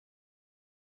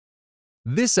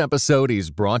This episode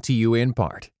is brought to you in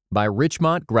part by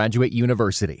Richmont Graduate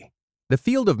University. The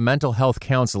field of mental health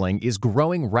counseling is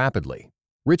growing rapidly.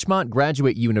 Richmont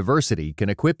Graduate University can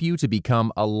equip you to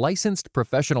become a licensed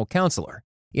professional counselor,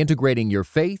 integrating your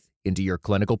faith into your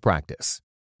clinical practice.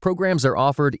 Programs are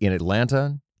offered in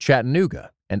Atlanta,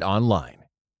 Chattanooga, and online.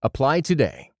 Apply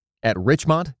today at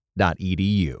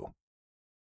richmont.edu.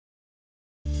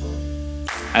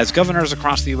 As governors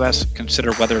across the U.S.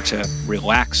 consider whether to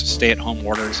relax stay-at-home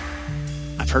orders,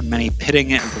 I've heard many pitting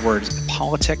the words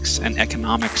politics and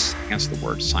economics against the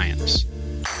word science.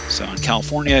 So in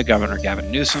California, Governor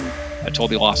Gavin Newsom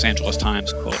told the Los Angeles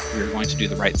Times, quote, "We are going to do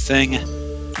the right thing,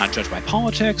 not judged by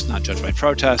politics, not judged by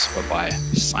protests, but by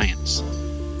science."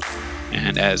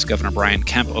 And as Governor Brian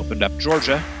Kemp opened up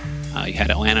Georgia, you had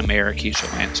Atlanta Mayor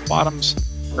Keisha Lance Bottoms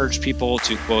urge people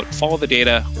to, quote, "follow the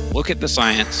data, look at the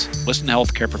science, listen to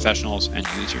healthcare professionals, and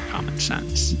use your common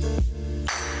sense."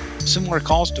 Similar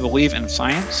calls to believe in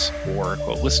science or,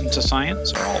 quote, listen to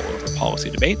science are all over policy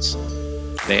debates.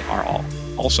 They are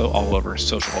also all over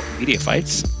social media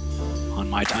fights on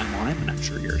my timeline, and I'm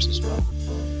sure yours as well.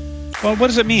 Well, what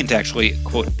does it mean to actually,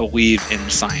 quote, believe in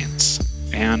science?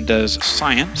 And does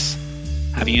science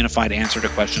have a unified answer to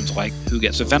questions like who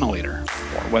gets a ventilator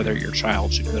or whether your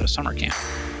child should go to summer camp?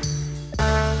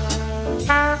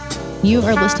 You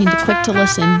are listening to Quick to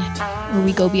Listen, where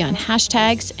we go beyond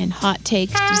hashtags and hot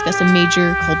takes to discuss a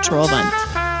major cultural event.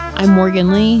 I'm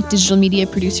Morgan Lee, digital media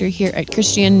producer here at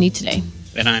Christianity Today.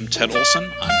 And I'm Ted Olson.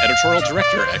 I'm editorial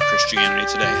director at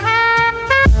Christianity Today.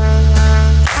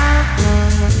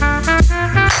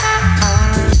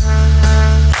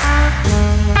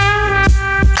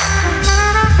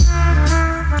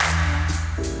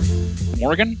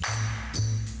 Morgan,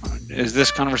 is this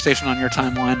conversation on your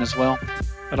timeline as well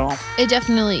at all? It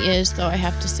definitely is, though I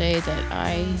have to say that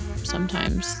I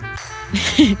sometimes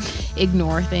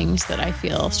ignore things that I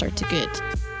feel start to get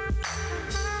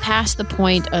past the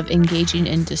point of engaging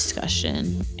in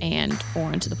discussion and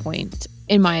more into the point,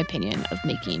 in my opinion, of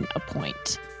making a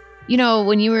point. You know,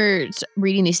 when you were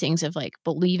reading these things of like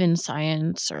believe in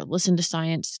science or listen to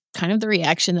science, kind of the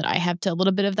reaction that I have to a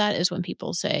little bit of that is when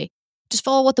people say, just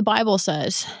follow what the Bible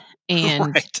says.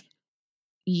 And Right.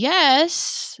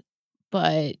 yes,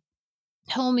 but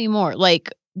tell me more.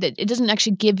 Like that it doesn't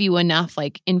actually give you enough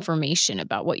like information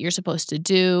about what you're supposed to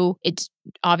do. It's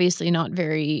obviously not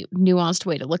very nuanced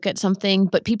way to look at something,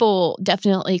 but people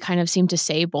definitely kind of seem to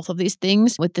say both of these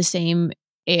things with the same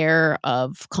air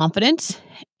of confidence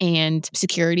and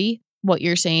security. What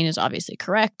you're saying is obviously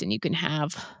correct, and you can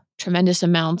have tremendous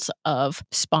amounts of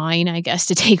spine, I guess,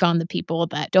 to take on the people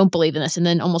that don't believe in this and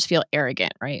then almost feel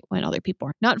arrogant, right? When other people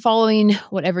are not following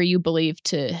whatever you believe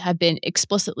to have been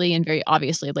explicitly and very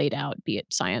obviously laid out, be it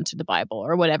science or the Bible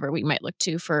or whatever we might look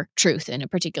to for truth in a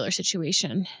particular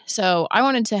situation. So I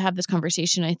wanted to have this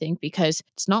conversation, I think, because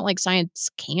it's not like science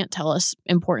can't tell us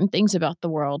important things about the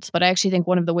world, but I actually think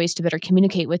one of the ways to better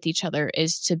communicate with each other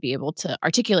is to be able to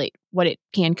articulate what it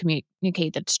can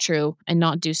communicate that's true and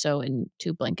not do so in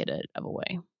too blanketed of a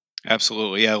way.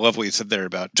 Absolutely. Yeah, I love what you said there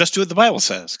about just do what the Bible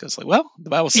says. Because, like, well, the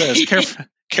Bible says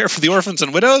care for the orphans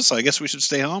and widows, so I guess we should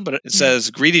stay home. But it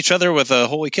says greet each other with a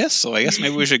holy kiss, so I guess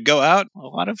maybe we should go out. A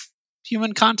lot of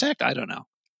human contact. I don't know.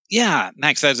 Yeah,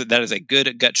 Max, that is a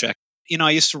good gut check. You know,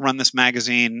 I used to run this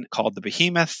magazine called The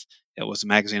Behemoth. It was a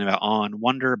magazine about awe and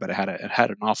wonder, but it had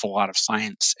an awful lot of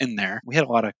science in there. We had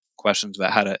a lot of questions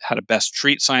about how to best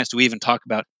treat science. Do we even talk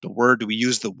about the word? Do we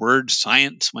use the word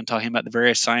science when talking about the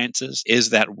various sciences?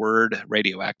 Is that word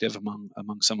radioactive among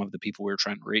some of the people we were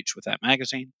trying to reach with that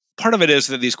magazine? Part of it is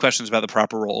that these questions about the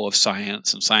proper role of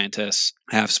science and scientists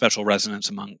have special resonance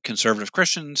among conservative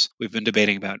Christians. We've been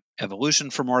debating about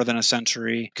evolution for more than a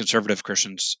century. Conservative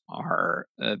Christians are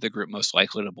the group most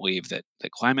likely to believe that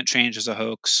climate change is a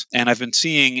hoax. And I've been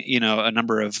seeing, you know, a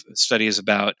number of studies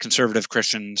about conservative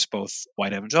Christians, both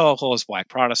white evangelicals, black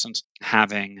Protestants,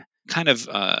 having kind of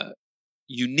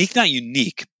unique, not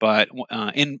unique, but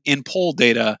in poll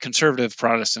data, conservative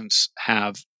Protestants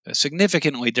have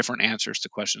significantly different answers to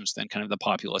questions than kind of the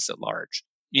populace at large.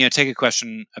 You know, take a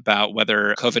question about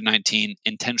whether COVID-19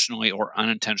 intentionally or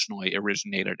unintentionally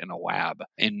originated in a lab.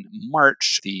 In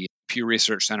March, the Pew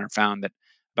Research Center found that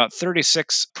about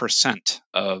 36%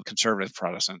 of conservative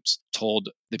Protestants told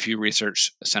the Pew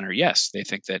Research Center, yes, they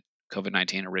think that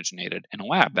COVID-19 originated in a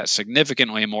lab. That's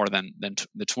significantly more than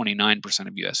the 29%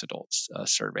 of U.S. adults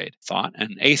surveyed thought.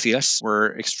 And atheists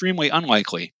were extremely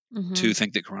unlikely to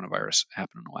think that coronavirus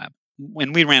happened in a lab.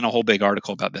 When we ran a whole big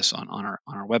article about this on our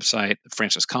website,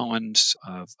 Francis Collins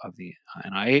of the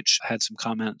NIH had some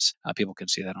comments. People can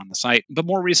see that on the site. But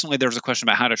more recently, there was a question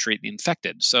about how to treat the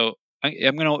infected. So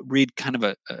I'm going to read kind of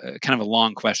a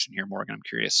long question here, Morgan. I'm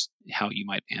curious how you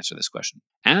might answer this question.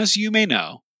 As you may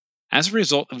know, as a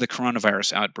result of the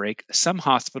coronavirus outbreak, some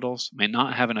hospitals may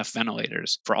not have enough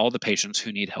ventilators for all the patients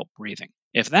who need help breathing.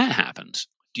 If that happens,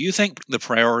 do you think the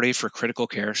priority for critical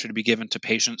care should be given to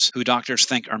patients who doctors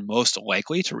think are most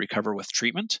likely to recover with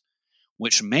treatment,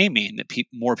 which may mean that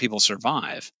more people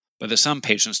survive, but that some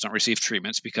patients don't receive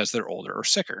treatments because they're older or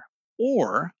sicker?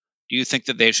 Or do you think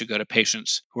that they should go to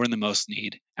patients who are in the most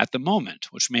need at the moment,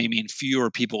 which may mean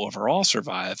fewer people overall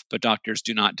survive, but doctors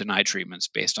do not deny treatments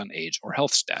based on age or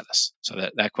health status? So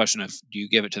that question of, do you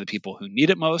give it to the people who need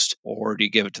it most, or do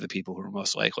you give it to the people who are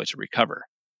most likely to recover?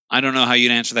 I don't know how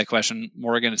you'd answer that question,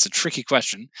 Morgan. It's a tricky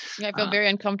question. Yeah, I feel very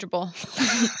uncomfortable.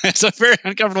 It's a very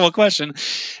uncomfortable question.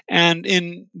 And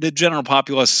in the general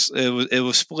populace, it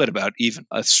was split about even.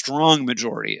 A strong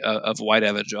majority of white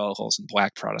evangelicals and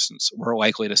black Protestants were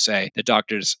likely to say that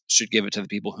doctors should give it to the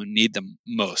people who need them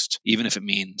most, even if it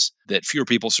means that fewer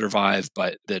people survive,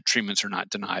 but the treatments are not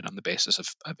denied on the basis of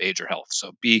age or health.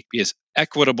 So be as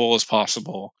equitable as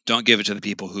possible. Don't give it to the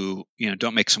people who,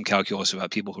 don't make some calculus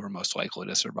about people who are most likely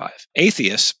to survive.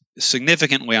 Atheists,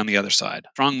 significantly on the other side,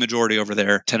 strong majority over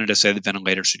there, tended to say that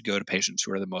ventilators should go to patients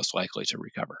who are the most likely to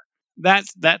recover.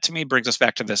 That to me brings us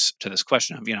back to this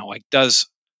question of, does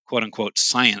quote unquote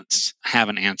science have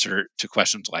an answer to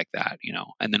questions like that?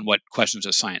 And then what questions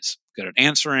is science good at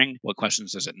answering? What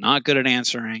questions is it not good at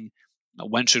answering?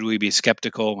 When should we be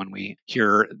skeptical when we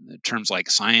hear terms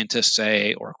like scientists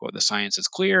say, or quote, the science is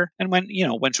clear? And when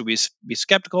should we be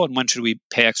skeptical, and when should we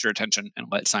pay extra attention and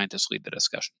let scientists lead the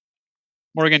discussion?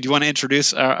 Morgan, do you want to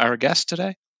introduce our guest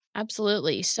today?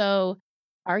 Absolutely. So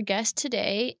our guest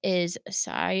today is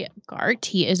Sy Gart.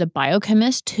 He is a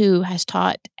biochemist who has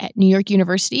taught at New York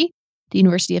University, the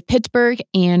University of Pittsburgh,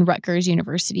 and Rutgers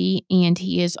University. And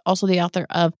he is also the author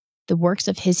of The Works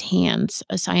of His Hands,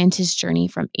 A Scientist's Journey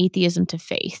from Atheism to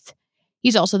Faith.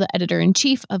 He's also the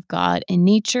editor-in-chief of God and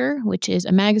Nature, which is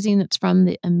a magazine that's from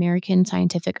the American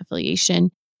Scientific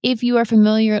Affiliation. If you are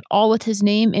familiar at all with his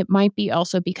name, it might be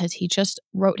also because he just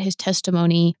wrote his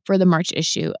testimony for the March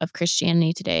issue of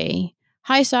Christianity Today.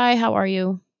 Hi, Sy. How are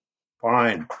you?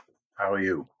 Fine. How are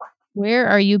you? Where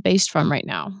are you based from right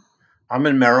now? I'm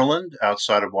in Maryland,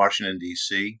 outside of Washington,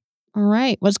 D.C. All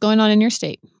right. What's going on in your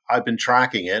state? I've been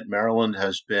tracking it. Maryland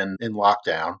has been in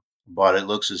lockdown, but it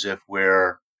looks as if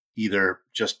we're either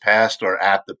just past or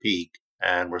at the peak,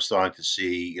 and we're starting to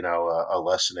see, a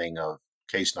lessening of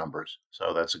case numbers.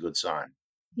 So that's a good sign.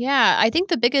 Yeah, I think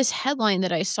the biggest headline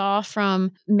that I saw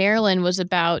from Maryland was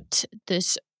about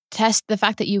this test, the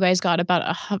fact that you guys got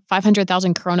about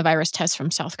 500,000 coronavirus tests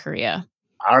from South Korea.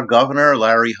 Our governor,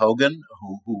 Larry Hogan,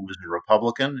 who was a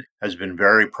Republican, has been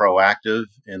very proactive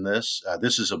in this.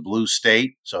 This is a blue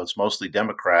state, so it's mostly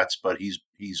Democrats, but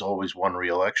he's always won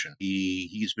re-election.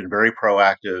 He's been very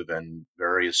proactive and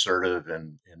very assertive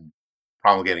in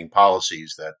promulgating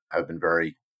policies that have been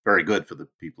very, very good for the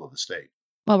people of the state.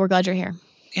 Well, we're glad you're here.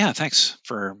 Yeah, thanks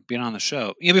for being on the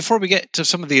show. Before we get to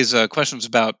some of these questions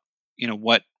about,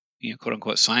 what quote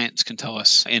unquote science can tell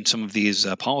us in some of these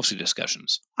policy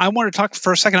discussions, I want to talk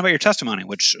for a second about your testimony,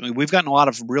 which we've gotten a lot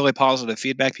of really positive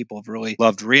feedback. People have really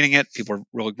loved reading it. People are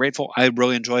really grateful. I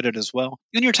really enjoyed it as well.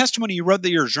 In your testimony, you wrote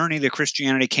that your journey to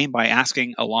Christianity came by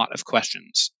asking a lot of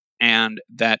questions, and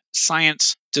that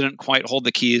science didn't quite hold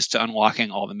the keys to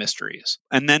unlocking all the mysteries.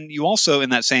 And then you also,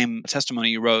 in that same testimony,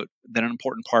 you wrote that an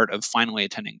important part of finally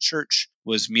attending church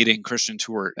was meeting Christians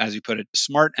who were, as you put it,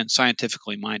 smart and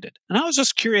scientifically minded. And I was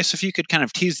just curious if you could kind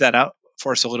of tease that out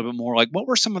for us a little bit more. Like, what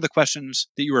were some of the questions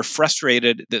that you were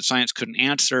frustrated that science couldn't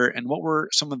answer? And what were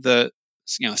some of the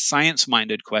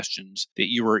science-minded questions that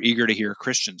you were eager to hear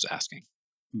Christians asking?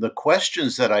 The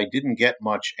questions that I didn't get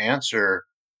much answer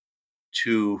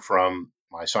to from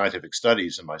my scientific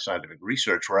studies and my scientific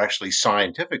research were actually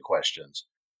scientific questions.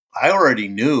 I already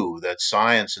knew that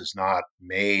science is not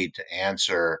made to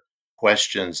answer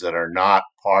questions that are not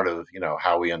part of,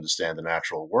 how we understand the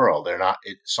natural world.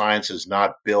 Science is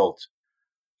not built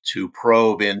to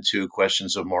probe into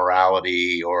questions of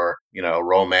morality or,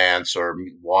 romance, or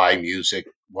why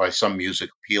some music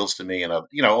appeals to me, and,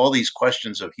 all these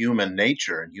questions of human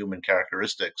nature and human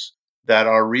characteristics that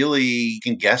are really, you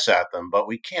can guess at them, but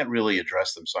we can't really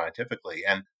address them scientifically.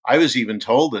 And I was even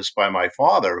told this by my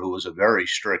father, who was a very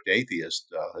strict atheist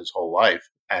his whole life,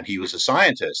 and he was a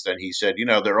scientist. And he said,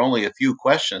 there are only a few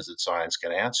questions that science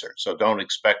can answer, so don't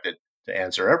expect it to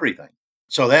answer everything.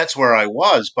 So that's where I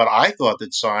was, but I thought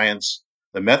that science,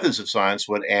 the methods of science,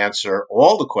 would answer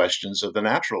all the questions of the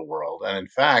natural world. And in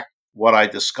fact, what I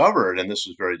discovered, and this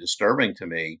was very disturbing to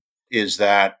me, is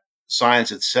that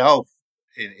science itself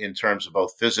in terms of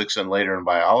both physics and later in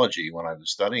biology when I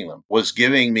was studying them, was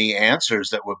giving me answers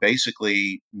that were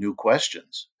basically new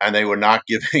questions. And they were not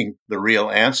giving the real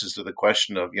answers to the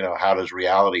question of, how does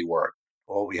reality work?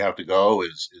 All we have to go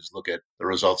is look at the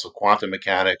results of quantum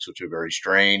mechanics, which are very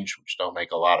strange, which don't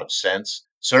make a lot of sense.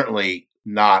 Certainly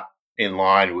not in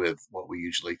line with what we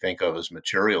usually think of as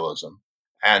materialism.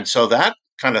 And so that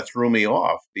kind of threw me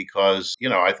off because,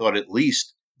 I thought at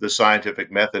least the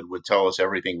scientific method would tell us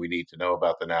everything we need to know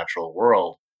about the natural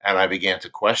world. And I began to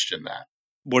question that.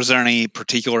 Was there any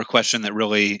particular question that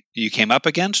really you came up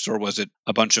against, or was it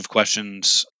a bunch of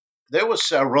questions? There was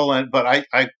several, but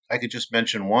I could just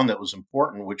mention one that was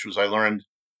important, which was I learned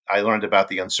about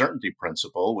the uncertainty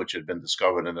principle, which had been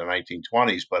discovered in the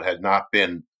 1920s, but had not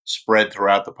been spread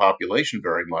throughout the population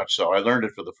very much. So I learned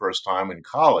it for the first time in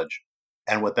college.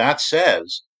 And what that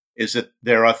says is that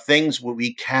there are things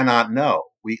we cannot know.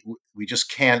 We just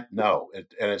can't know. And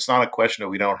it's not a question of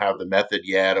we don't have the method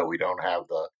yet or we don't have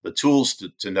the tools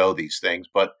to know these things,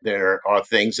 but there are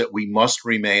things that we must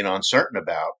remain uncertain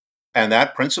about. And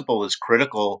that principle is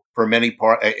critical for many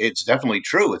parts. It's definitely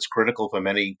true. It's critical for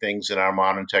many things in our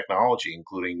modern technology,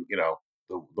 including,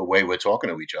 the way we're talking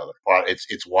to each other.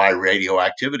 It's why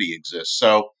radioactivity exists.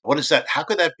 So what is that? How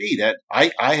could that be? That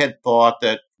I had thought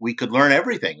that we could learn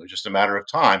everything. It was just a matter of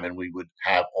time and we would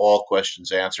have all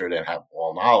questions answered and have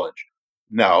all knowledge.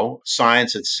 No,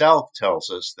 science itself tells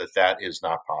us that that is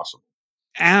not possible.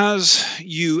 As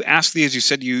you asked these, you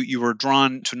said you were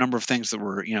drawn to a number of things that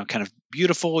were kind of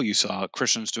beautiful. You saw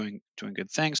Christians doing good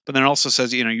things, but then it also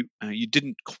says you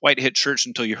didn't quite hit church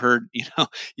until you heard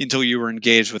until you were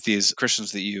engaged with these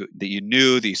Christians that you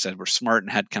knew that you said were smart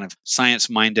and had kind of science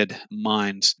minded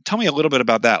minds. Tell me a little bit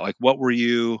about that. Like what were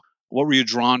you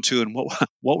drawn to, and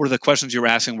what were the questions you were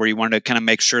asking where you wanted to kind of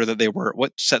make sure that they were,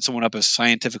 what set someone up as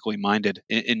scientifically minded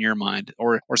in your mind,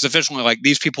 or sufficiently like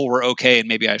these people were okay and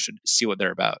maybe I should see what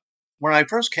they're about? When I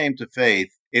first came to faith,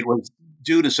 it was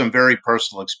due to some very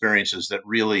personal experiences that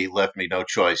really left me no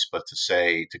choice but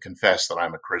to confess that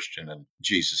I'm a Christian and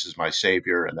Jesus is my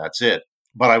savior and that's it.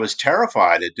 But I was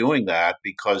terrified at doing that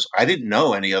because I didn't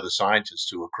know any other scientists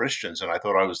who were Christians and I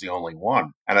thought I was the only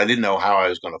one. And I didn't know how I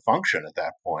was going to function at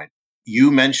that point.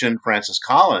 You mentioned Francis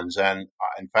Collins, and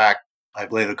in fact,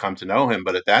 I've later come to know him,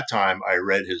 but at that time I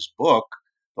read his book,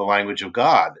 The Language of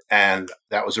God. And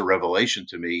that was a revelation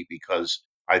to me because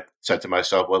I said to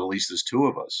myself, well, at least there's two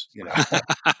of us,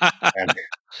 and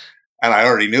and I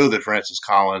already knew that Francis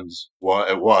Collins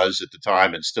was at the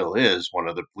time and still is one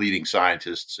of the leading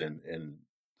scientists in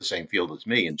the same field as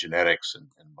me in genetics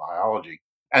and biology.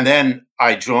 And then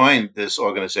I joined this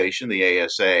organization, the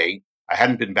ASA. I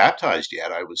hadn't been baptized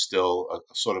yet. I was still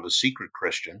a sort of a secret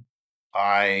Christian.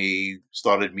 I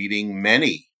started meeting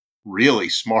many really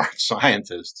smart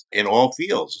scientists in all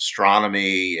fields,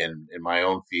 astronomy and in my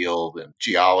own field and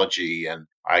geology. And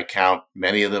I count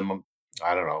many of them,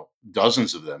 I don't know,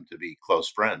 dozens of them to be close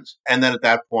friends. And then at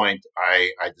that point, I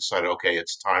decided, okay,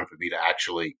 it's time for me to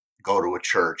actually go to a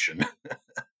church and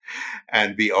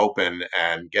and be open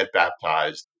and get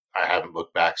baptized. I haven't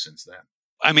looked back since then.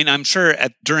 I mean, I'm sure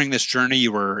during this journey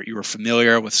you were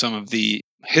familiar with some of the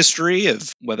history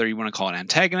of whether you want to call it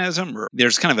antagonism, or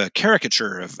there's kind of a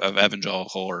caricature of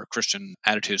evangelical or Christian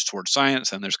attitudes towards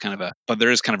science, and but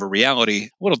there is kind of a reality, a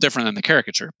little different than the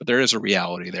caricature, but there is a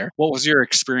reality there. What was your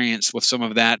experience with some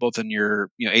of that, both in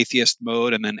your atheist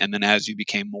mode and then as you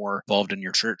became more involved in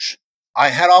your church? I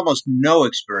had almost no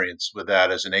experience with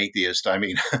that as an atheist. I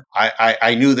mean,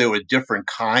 I knew there were different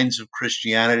kinds of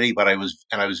Christianity, but I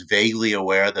was vaguely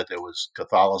aware that there was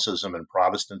Catholicism and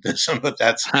Protestantism, but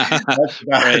that's about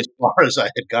Right. as far as I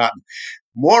had gotten.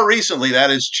 More recently, that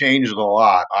has changed a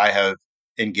lot. I have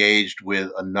engaged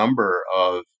with a number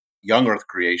of young Earth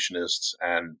creationists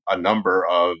and a number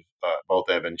of both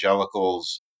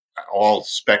evangelicals, all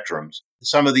spectrums.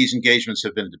 Some of these engagements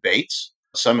have been debates.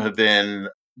 Some have been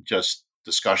just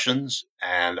discussions.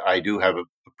 And I do have a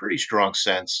pretty strong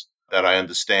sense that I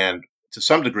understand to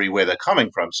some degree where they're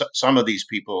coming from. Some of these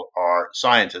people are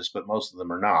scientists, but most of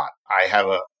them are not. I have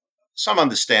some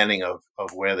understanding of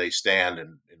where they stand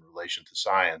in relation to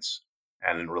science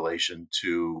and in relation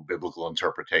to biblical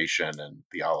interpretation and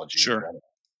theology in Sure. general.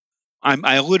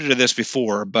 I alluded to this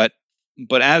before, but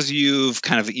as you've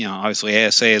kind of, obviously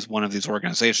ASA is one of these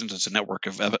organizations. It's a network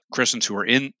of Christians who are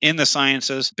in the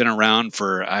sciences, been around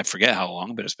for, I forget how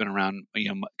long, but it's been around,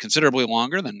 considerably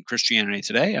longer than Christianity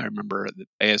Today. I remember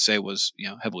that ASA was,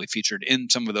 heavily featured in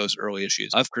some of those early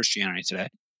issues of Christianity Today.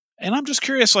 And I'm just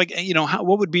curious, like,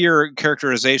 what would be your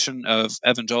characterization of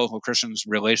evangelical Christians'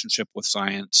 relationship with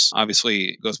science? Obviously,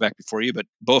 it goes back before you, but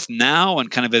both now and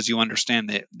kind of as you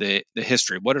understand the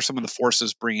history, what are some of the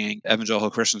forces bringing evangelical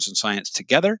Christians and science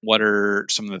together? What are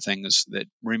some of the things that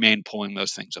remain pulling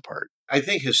those things apart? I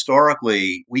think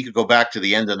historically, we could go back to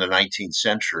the end of the 19th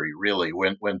century, really,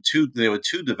 when there were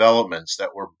two developments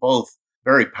that were both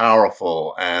very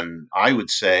powerful and I would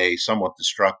say somewhat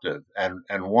destructive. And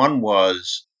one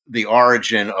was the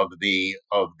origin of the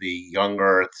young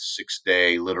Earth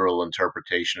 6-day literal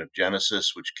interpretation of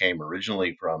Genesis, which came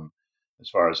originally from, as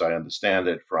far as I understand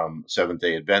it, from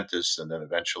Seventh-day Adventists, and then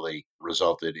eventually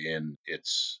resulted in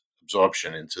its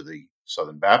absorption into the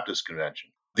Southern Baptist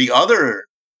Convention. The other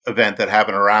event that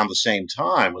happened around the same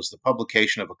time was the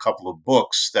publication of a couple of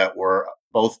books that were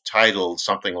both titled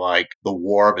something like The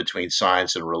War Between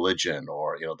Science and Religion,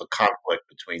 or the conflict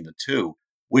between the two,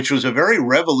 which was a very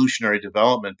revolutionary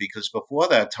development because before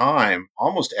that time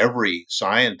almost every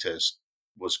scientist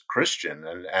was Christian,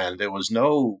 and there was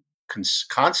no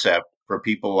concept for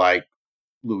people like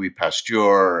Louis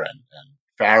Pasteur and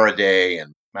Faraday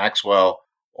and Maxwell.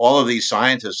 All of these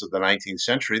scientists of the 19th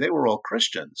century, they were all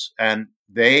Christians. And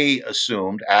they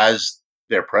assumed, as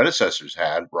their predecessors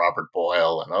had, Robert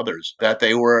Boyle and others, that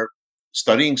they were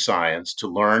studying science to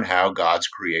learn how God's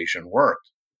creation worked.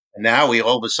 And now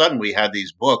all of a sudden we had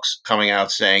these books coming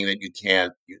out saying that you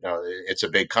can't, it's a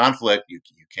big conflict. You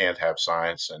can't have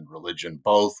science and religion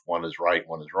both. One is right,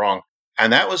 one is wrong.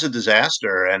 And that was a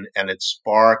disaster. And it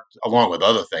sparked, along with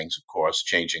other things, of course,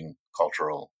 changing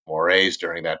cultural mores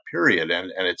during that period.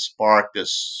 And it sparked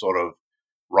this sort of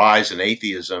rise in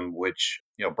atheism, which,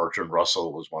 Bertrand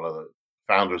Russell was one of the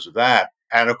founders of that.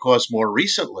 And of course, more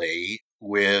recently,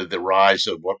 with the rise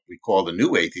of what we call the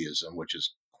new atheism, which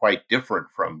is quite different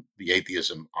from the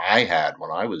atheism I had when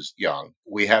I was young,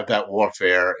 we have that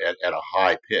warfare at a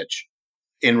high pitch.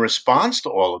 In response to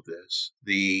all of this,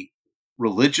 the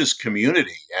religious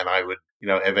community, and I would,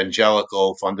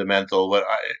 evangelical, fundamental, but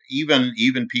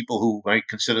even people who might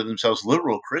consider themselves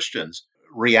liberal Christians,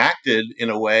 reacted in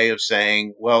a way of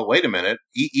saying, well, wait a minute.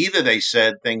 Either they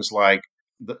said things like,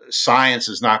 science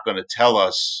is not going to tell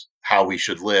us how we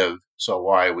should live, so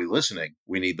why are we listening?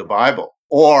 We need the Bible.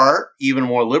 Or even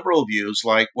more liberal views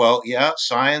like, well, yeah,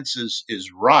 science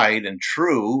is right and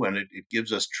true, and it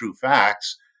gives us true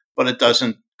facts, but it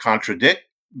doesn't contradict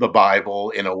the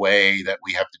Bible in a way that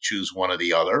we have to choose one or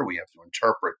the other. We have to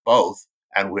interpret both.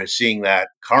 And we're seeing that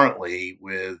currently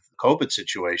with the COVID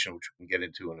situation, which we can get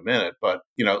into in a minute. But,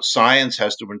 science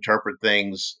has to interpret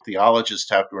things.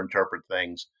 Theologists have to interpret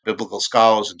things. Biblical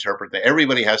scholars interpret things.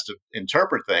 Everybody has to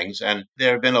interpret things. And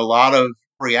there have been a lot of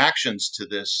reactions to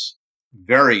this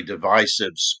very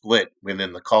divisive split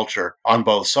within the culture on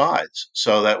both sides,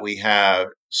 so that we have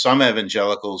some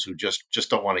evangelicals who just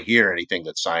don't want to hear anything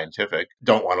that's scientific,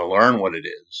 don't want to learn what it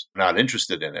is, not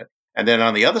interested in it. And then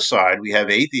on the other side, we have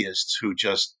atheists who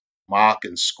just mock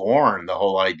and scorn the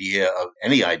whole idea of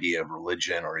any idea of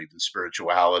religion or even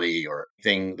spirituality or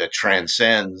thing that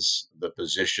transcends the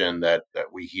position that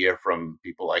we hear from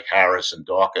people like Harris and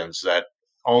Dawkins, that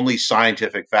only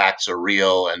scientific facts are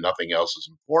real and nothing else is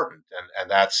important.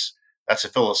 And that's a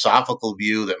philosophical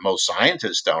view that most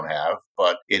scientists don't have,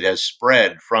 but it has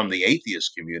spread from the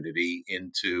atheist community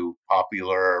into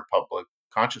popular public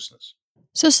consciousness.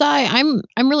 So, Sai,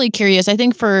 I'm really curious. I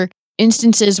think for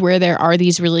instances where there are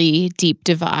these really deep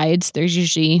divides, there's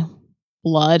usually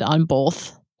blood on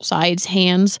both sides'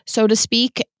 hands, so to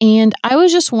speak. And I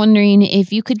was just wondering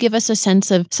if you could give us a sense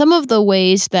of some of the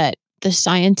ways that the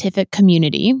scientific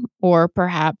community, or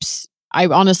perhaps I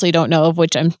honestly don't know of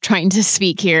which I'm trying to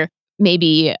speak here,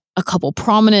 maybe a couple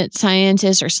prominent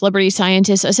scientists or celebrity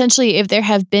scientists, essentially if there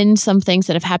have been some things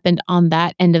that have happened on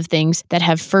that end of things that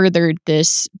have furthered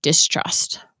this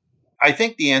distrust. I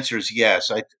think the answer is yes.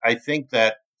 I think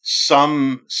that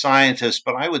some scientists,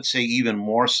 but I would say even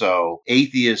more so,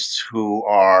 atheists who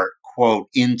are, quote,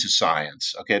 into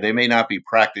science. Okay, they may not be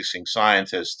practicing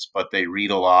scientists, but they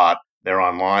read a lot. They're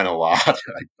online a lot.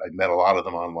 I've met a lot of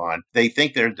them online. They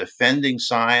think they're defending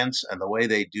science, and the way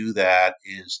they do that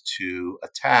is to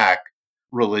attack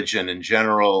religion in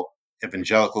general,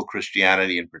 evangelical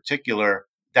Christianity in particular.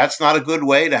 That's not a good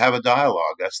way to have a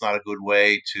dialogue. That's not a good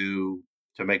way to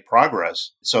make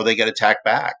progress. So they get attacked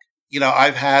back.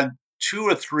 I've had 2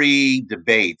 or 3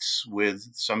 debates with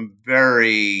some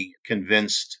very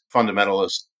convinced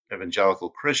fundamentalist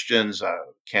evangelical Christians.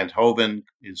 Kent Hovind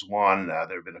is one. There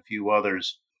have been a few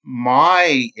others.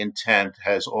 My intent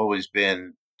has always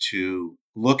been to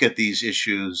look at these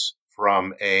issues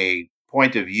from a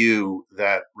point of view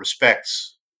that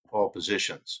respects all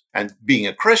positions. And being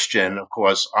a Christian, of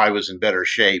course, I was in better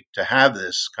shape to have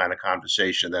this kind of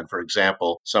conversation than, for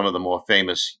example, some of the more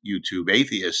famous YouTube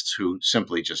atheists who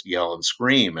simply just yell and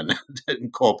scream and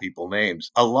didn't call people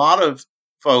names. A lot of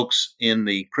folks in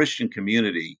the Christian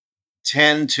community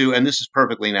tend to, and this is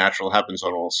perfectly natural, happens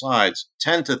on all sides,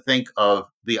 tend to think of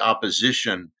the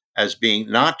opposition as being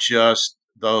not just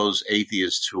those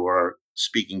atheists who are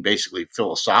speaking basically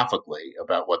philosophically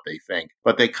about what they think,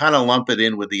 but they kind of lump it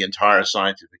in with the entire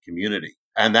scientific community.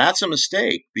 And that's a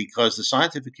mistake because the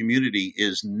scientific community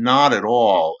is not at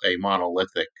all a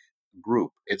monolithic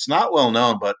group. It's not well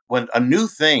known, but when a new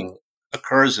thing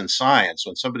occurs in science,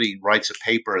 when somebody writes a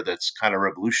paper that's kind of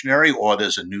revolutionary, or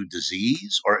there's a new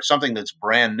disease or something that's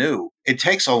brand new, it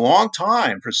takes a long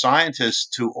time for scientists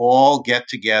to all get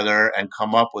together and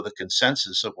come up with a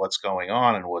consensus of what's going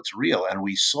on and what's real. And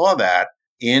we saw that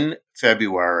in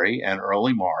February and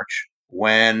early March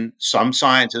when some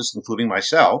scientists, including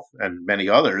myself and many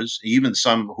others, even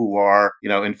some who are,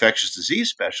 infectious disease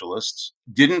specialists,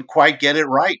 didn't quite get it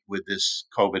right with this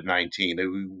COVID-19.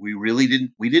 We really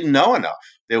didn't know enough.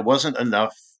 There wasn't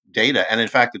enough data. And in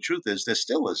fact, the truth is there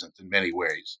still isn't in many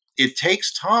ways. It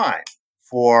takes time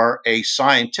for a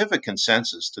scientific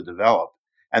consensus to develop.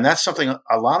 And that's something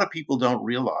a lot of people don't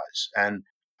realize. And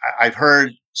I've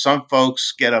heard some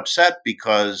folks get upset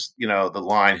because, the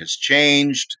line has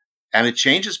changed. And it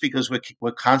changes because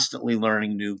we're constantly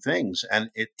learning new things. And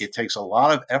it takes a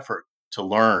lot of effort to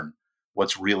learn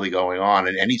what's really going on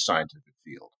in any scientific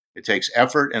field. It takes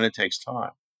effort and it takes time.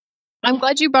 I'm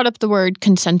glad you brought up the word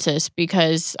consensus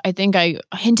because I think I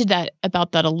hinted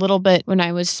about that a little bit when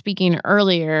I was speaking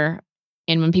earlier.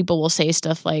 And when people will say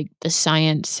stuff like the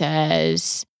science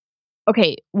says,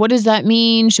 okay, what does that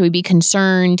mean? Should we be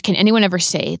concerned? Can anyone ever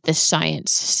say the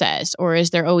science says, or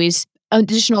is there always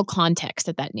additional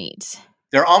context that needs?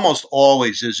 There almost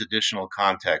always is additional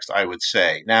context, I would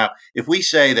say. Now, if we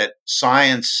say that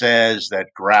science says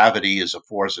that gravity is a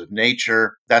force of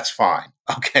nature, that's fine.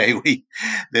 Okay,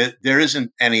 there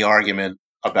isn't any argument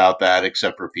about that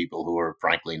except for people who are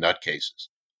frankly nutcases,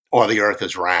 or the earth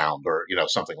is round, or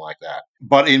something like that.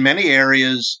 But in many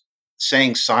areas,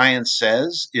 saying science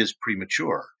says is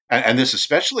premature. And this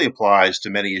especially applies to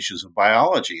many issues of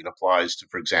biology. It applies to,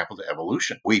 for example, to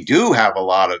evolution. We do have a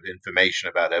lot of information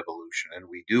about evolution, and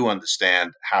we do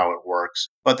understand how it works.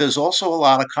 But there's also a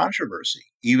lot of controversy,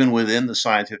 even within the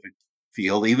scientific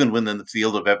field, even within the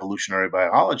field of evolutionary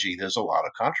biology, there's a lot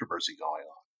of controversy going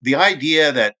on. The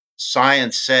idea that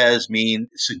science says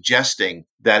suggesting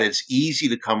that it's easy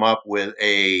to come up with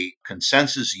a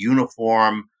consensus,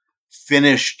 uniform,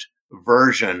 finished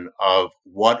version of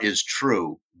what is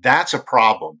true, that's a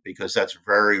problem because that's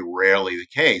very rarely the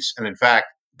case. And in fact,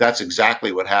 that's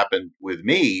exactly what happened with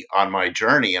me on my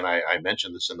journey. And I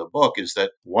mentioned this in the book, is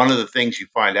that one of the things you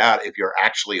find out if you're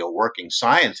actually a working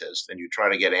scientist and you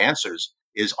try to get answers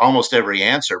is almost every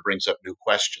answer brings up new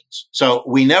questions. So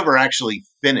we never actually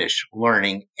finish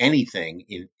learning anything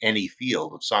in any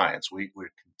field of science. We're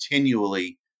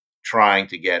continually trying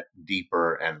to get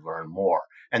deeper and learn more.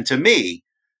 And to me,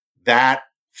 that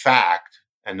fact,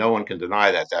 and no one can deny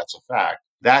that that's a fact,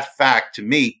 that fact to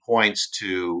me points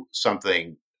to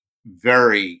something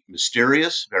very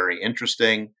mysterious, very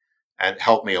interesting, and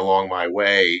helped me along my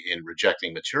way in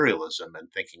rejecting materialism and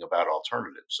thinking about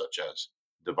alternatives such as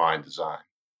divine design.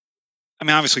 I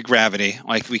mean, obviously gravity,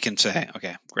 like we can say,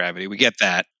 okay, gravity, we get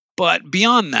that. But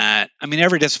beyond that, I mean,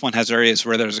 every discipline has areas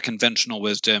where there's a conventional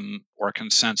wisdom or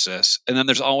consensus. And then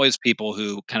there's always people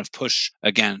who kind of push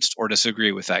against or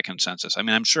disagree with that consensus. I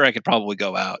mean, I'm sure I could probably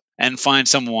go out and find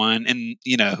someone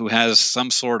who has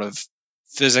some sort of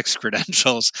physics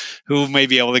credentials who may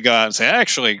be able to go out and say,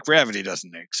 actually, gravity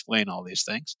doesn't explain all these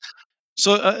things.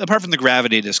 So apart from the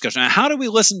gravity discussion, how do we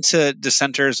listen to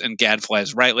dissenters and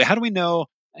gadflies rightly? How do we know,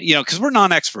 because we're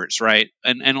non-experts, right?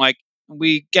 And like,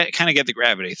 we get the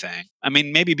gravity thing. I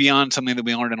mean, maybe beyond something that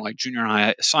we learned in like junior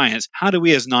high science, how do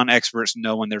we as non-experts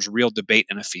know when there's real debate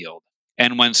in a field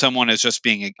and when someone is just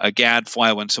being a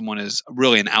gadfly, when someone is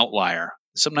really an outlier?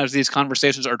 Sometimes these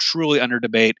conversations are truly under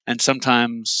debate, and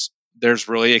sometimes there's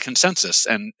really a consensus,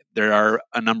 and there are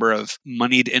a number of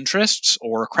moneyed interests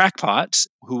or crackpots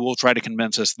who will try to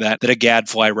convince us that a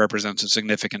gadfly represents a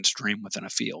significant stream within a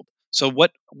field. So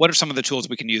what are some of the tools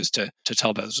we can use to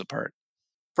tell those apart?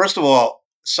 First of all,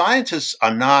 scientists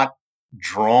are not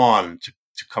drawn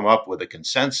to come up with a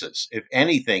consensus. If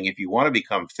anything, if you want to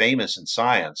become famous in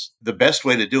science, the best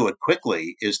way to do it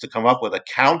quickly is to come up with a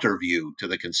counter view to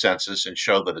the consensus and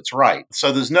show that it's right.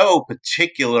 So there's no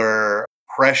particular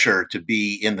pressure to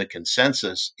be in the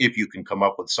consensus if you can come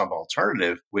up with some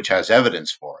alternative which has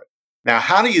evidence for it. Now,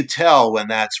 how do you tell when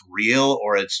that's real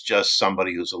or it's just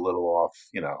somebody who's a little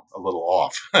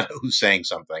off, who's saying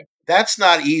something? That's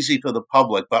not easy for the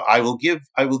public, but I will give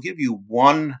you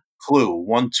one clue,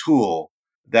 one tool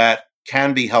that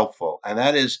can be helpful. And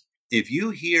that is, if you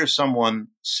hear someone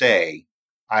say,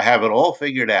 "I have it all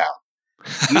figured out,"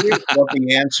 here's what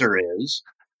the answer is,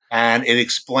 and it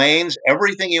explains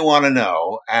everything you want to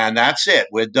know, and that's it.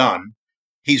 We're done.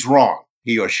 He's wrong,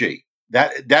 he or she.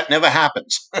 That never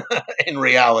happens in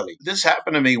reality. This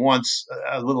happened to me once.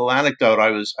 A little anecdote. I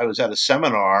was at a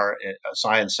seminar, a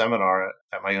science seminar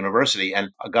at my university, and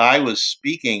a guy was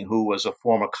speaking who was a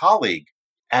former colleague.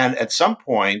 And at some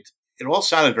point, it all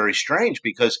sounded very strange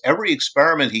because every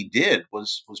experiment he did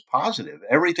was positive.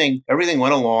 Everything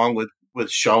went along with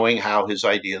showing how his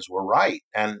ideas were right.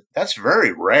 And that's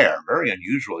very rare, very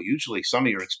unusual. Usually some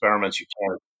of your experiments you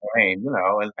can't explain,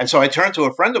 And so I turned to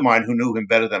a friend of mine who knew him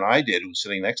better than I did, who was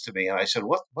sitting next to me. And I said,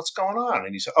 what's going on?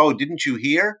 And he said, "Oh, didn't you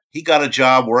hear? He got a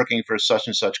job working for such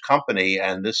and such company.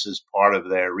 And this is part of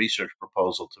their research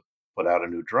proposal to put out a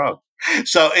new drug."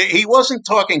 So he wasn't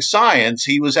talking science;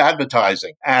 he was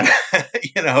advertising, and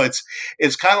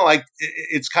it's kind of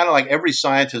like every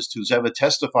scientist who's ever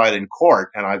testified in court,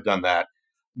 and I've done that,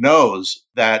 knows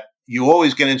that you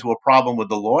always get into a problem with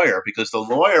the lawyer because the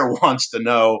lawyer wants to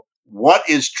know what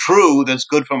is true that's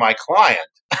good for my client.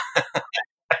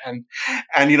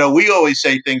 And we always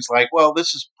say things like, "Well,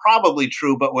 this is probably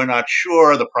true, but we're not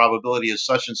sure. The probability is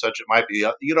such and such. It might be."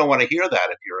 You don't want to hear that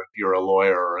if you're a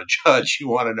lawyer or a judge. You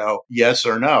want to know yes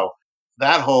or no.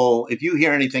 If you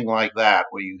hear anything like that,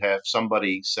 where you have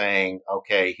somebody saying,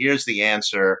 "Okay, here's the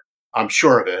answer. I'm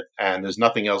sure of it, and there's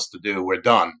nothing else to do. We're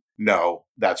done." No,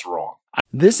 that's wrong.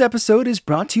 This episode is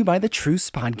brought to you by the Truce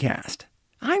Podcast.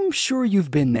 I'm sure you've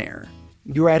been there.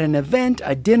 You're at an event,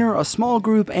 a dinner, a small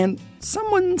group, and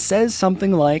someone says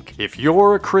something like, "If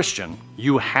you're a Christian,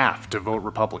 you have to vote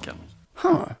Republican."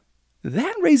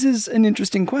 That raises an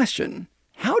interesting question.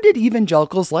 How did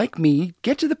evangelicals like me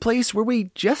get to the place where we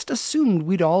just assumed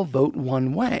we'd all vote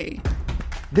one way?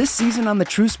 This season on the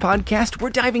Truce Podcast,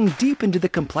 we're diving deep into the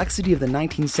complexity of the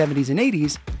 1970s and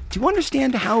 80s to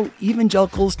understand how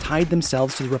evangelicals tied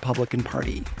themselves to the Republican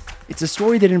Party. It's a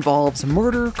story that involves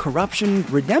murder, corruption,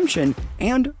 redemption,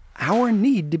 and our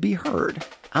need to be heard.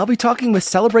 I'll be talking with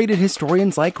celebrated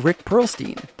historians like Rick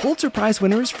Perlstein, Pulitzer Prize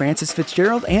winners Francis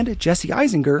Fitzgerald and Jesse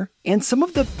Eisinger, and some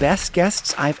of the best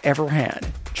guests I've ever had.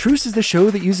 Truce is the show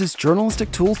that uses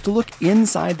journalistic tools to look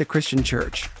inside the Christian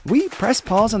church. We press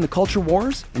pause on the culture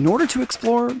wars in order to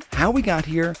explore how we got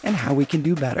here and how we can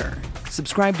do better.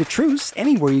 Subscribe to Truce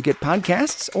anywhere you get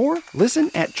podcasts or listen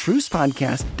at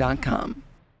trucepodcast.com.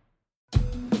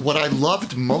 What I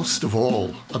loved most of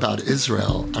all about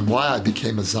Israel and why I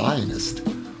became a Zionist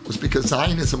was because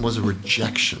Zionism was a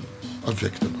rejection of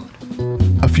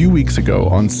victimhood. A few weeks ago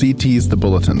on CT's The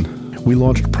Bulletin, we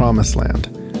launched Promised Land,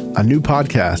 a new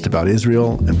podcast about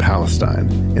Israel and Palestine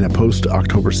in a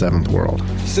post-October 7th world.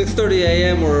 6:30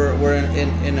 a.m. we're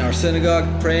in our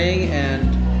synagogue praying,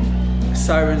 and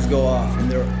sirens go off, and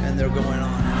they're going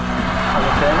on.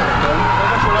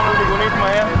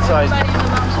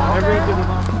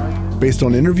 Based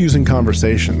on interviews and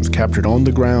conversations captured on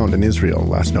the ground in Israel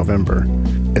last November,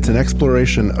 it's an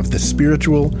exploration of the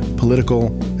spiritual, political,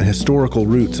 and historical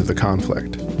roots of the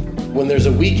conflict. When there's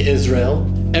a weak Israel,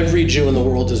 every Jew in the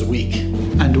world is weak.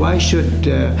 And why should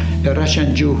a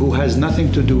Russian Jew who has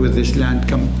nothing to do with this land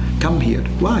come here?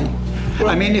 Why?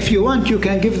 I mean, if you want, you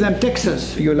can give them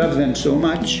Texas. You love them so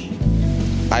much.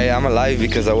 I am alive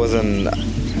because I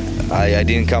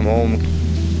didn't come home.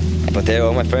 But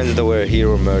all my friends that were here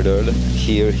were murdered.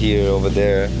 Here, over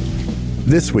there.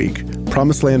 This week,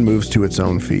 Promised Land moves to its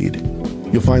own feed.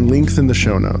 You'll find links in the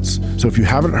show notes, so if you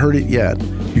haven't heard it yet,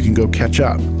 you can go catch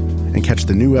up and catch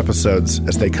the new episodes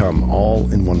as they come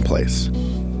all in one place.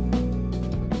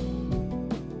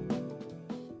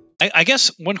 I guess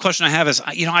one question I have is,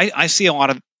 I see a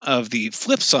lot of the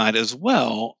flip side as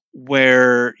well,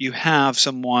 where you have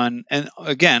someone, and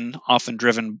again, often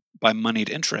driven by moneyed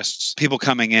interests, people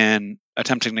coming in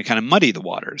attempting to kind of muddy the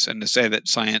waters and to say that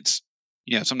science,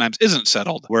 sometimes isn't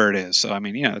settled where it is. So,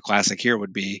 the classic here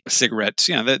would be cigarettes.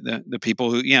 The people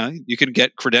who, you can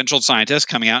get credentialed scientists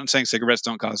coming out and saying cigarettes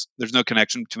there's no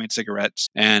connection between cigarettes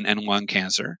and lung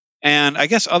cancer. And I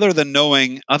guess other than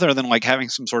like having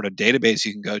some sort of database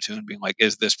you can go to and being like,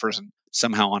 is this person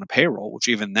somehow on a payroll, which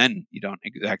even then you don't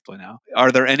exactly know.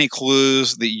 Are there any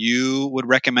clues that you would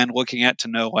recommend looking at to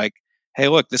know, like, hey,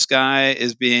 look, this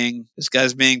guy's being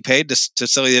paid to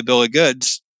sell you a bill of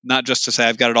goods, not just to say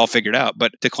I've got it all figured out,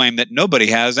 but to claim that nobody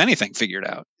has anything figured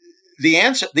out? The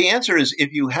answer is,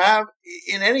 if you have,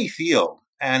 in any field,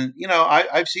 And,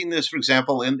 I've seen this, for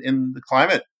example, in the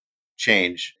climate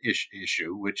change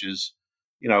issue, which is,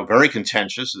 very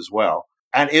contentious as well.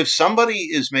 And if somebody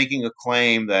is making a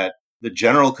claim that the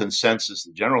general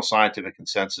scientific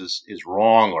consensus is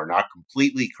wrong or not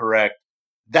completely correct,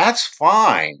 that's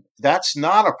fine. That's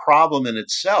not a problem in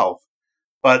itself.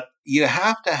 But you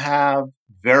have to have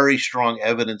very strong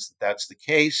evidence that that's the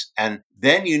case. And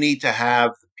then you need to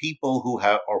have the people who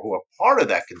are part of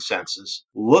that consensus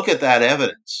look at that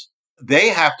evidence. They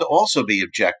have to also be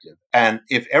objective. And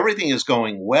if everything is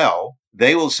going well,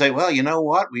 they will say, well, you know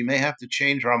what? We may have to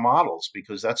change our models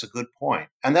because that's a good point.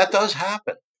 And that does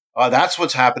happen. That's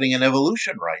what's happening in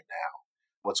evolution right now.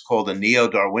 What's called a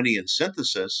neo-Darwinian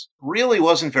synthesis really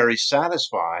wasn't very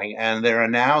satisfying. And there are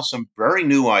now some very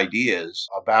new ideas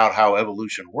about how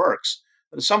evolution works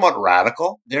that are somewhat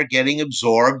radical. They're getting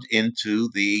absorbed into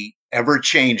the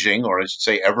ever-changing, or I should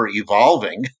say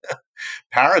ever-evolving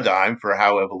paradigm for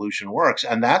how evolution works.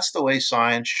 And that's the way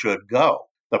science should go.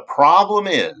 The problem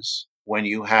is when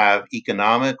you have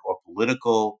economic or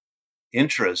political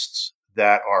interests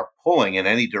that are pulling in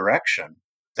any direction,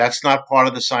 that's not part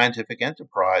of the scientific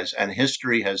enterprise. And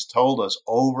history has told us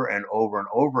over and over and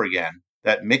over again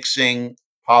that mixing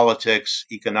politics,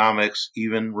 economics,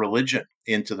 even religion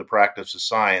into the practice of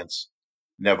science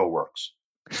never works.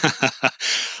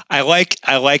 I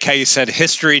like how you said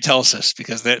history tells us,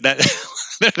 because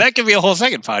that could be a whole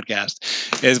second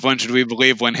podcast. Is when should we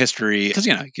believe when history? Because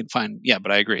you can find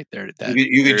but I agree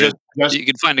you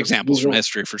can find examples from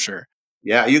history for sure.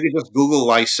 Yeah, you can just Google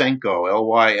Lysenko,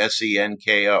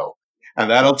 Lysenko, and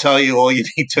that'll tell you all you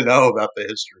need to know about the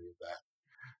history of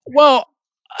that. Well,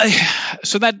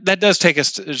 so that does take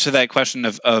us to that question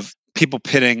of people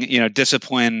pitting,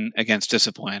 discipline against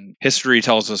discipline. History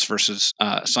tells us versus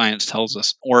science tells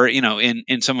us, or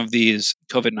in some of these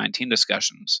COVID-19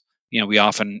 discussions, we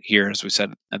often hear, as we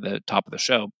said at the top of the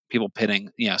show, people pitting,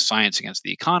 science against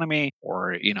the economy,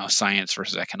 or science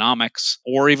versus economics,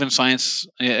 or even science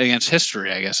against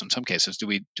history. I guess in some cases, do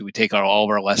we take all of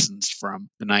our lessons from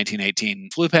the 1918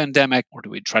 flu pandemic, or do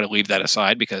we try to leave that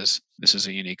aside because this is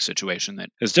a unique situation that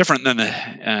is different than the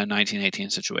 1918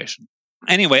 situation?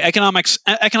 Anyway, economics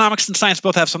and science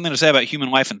both have something to say about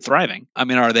human life and thriving. I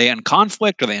mean, are they in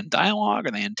conflict? Are they in dialogue?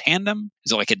 Are they in tandem?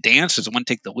 Is it like a dance? Does one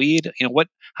take the lead?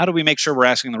 How do we make sure we're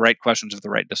asking the right questions of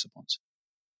the right disciplines?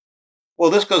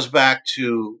 Well, this goes back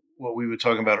to what we were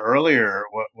talking about earlier,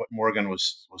 what Morgan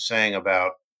was saying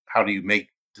about how do you make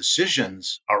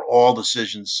decisions? Are all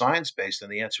decisions science-based?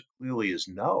 And the answer clearly is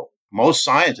no. Most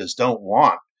scientists don't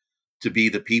want to be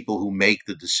the people who make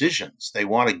the decisions. They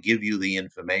want to give you the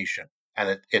information.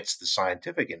 And it's the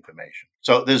scientific information.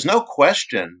 So there's no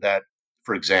question that,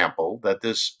 for example, that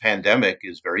this pandemic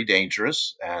is very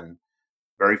dangerous and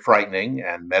very frightening.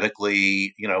 And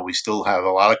medically, we still have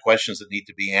a lot of questions that need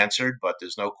to be answered. But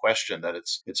there's no question that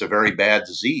it's a very bad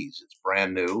disease. It's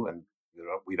brand new, and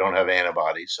we don't have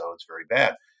antibodies, so it's very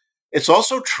bad. It's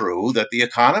also true that the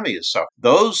economy is suffering.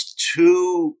 Those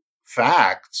two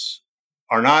facts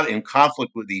are not in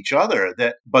conflict with each other,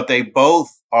 but they both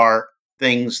are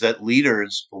things that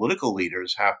political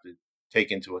leaders have to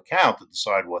take into account to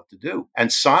decide what to do.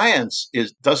 And science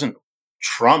doesn't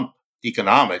trump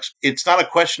economics. It's not a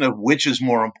question of which is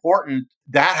more important.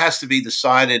 That has to be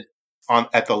decided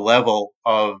at the level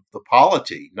of the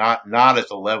polity, not at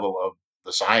the level of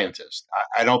the scientist.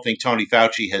 I don't think Tony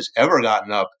Fauci has ever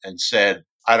gotten up and said,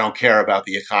 I don't care about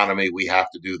the economy, we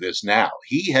have to do this now.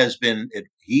 He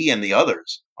and the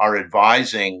others are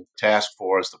advising task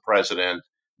force, the president,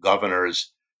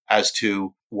 governors, as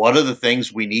to what are the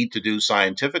things we need to do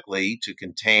scientifically to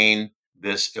contain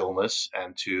this illness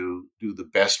and to do the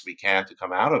best we can to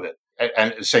come out of it.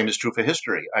 And the same is true for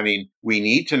history. I mean, we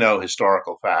need to know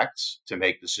historical facts to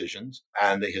make decisions.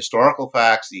 And the historical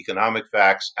facts, the economic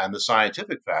facts, and the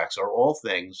scientific facts are all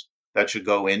things that should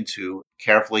go into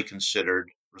carefully considered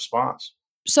response.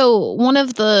 So one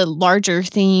of the larger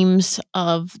themes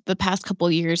of the past couple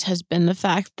of years has been the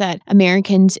fact that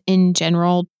Americans in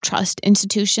general trust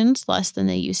institutions less than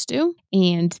they used to,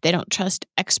 and they don't trust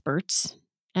experts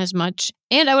as much.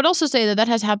 And I would also say that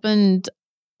has happened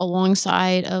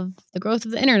alongside of the growth of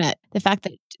the internet. The fact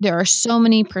that there are so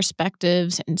many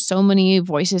perspectives and so many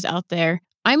voices out there.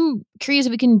 I'm curious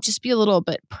if we can just be a little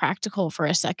bit practical for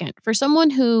a second. For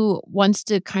someone who wants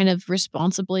to kind of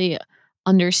responsibly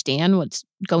understand what's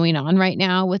going on right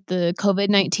now with the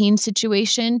COVID-19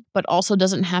 situation, but also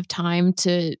doesn't have time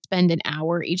to spend an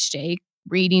hour each day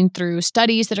reading through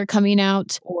studies that are coming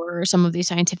out or some of these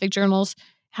scientific journals,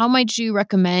 how might you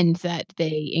recommend that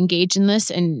they engage in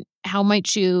this, and how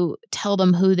might you tell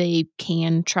them who they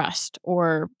can trust,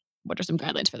 or what are some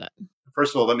guidelines for that?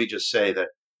 first of all, let me just say that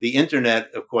the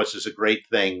internet, of course, is a great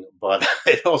thing, but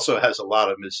it also has a lot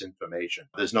of misinformation.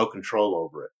 There's no control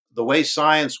over it. The way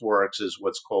science works is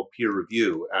what's called peer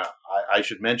review. I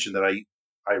should mention that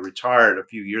I retired a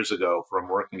few years ago from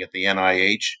working at the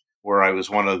NIH, where I was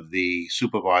one of the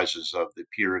supervisors of the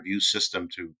peer review system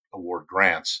to award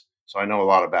grants. So I know a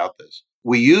lot about this.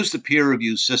 We use the peer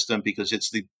review system because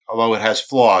although it has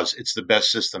flaws, it's the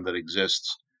best system that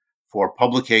exists for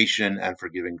publication and for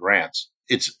giving grants.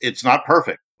 It's not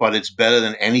perfect, but it's better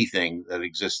than anything that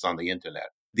exists on the internet.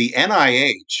 The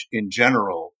NIH in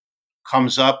general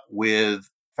comes up with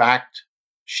fact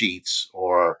sheets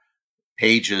or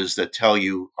pages that tell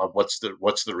you what's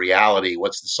the reality,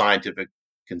 what's the scientific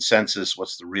consensus,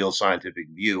 what's the real scientific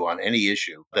view on any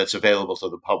issue that's available to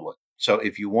the public. So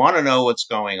if you want to know what's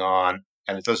going on,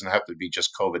 and it doesn't have to be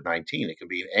just COVID-19, it can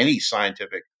be any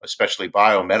scientific, especially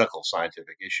biomedical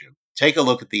scientific issue, take a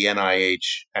look at the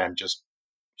NIH and just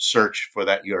search for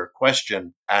your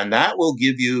question, and that will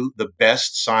give you the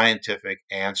best scientific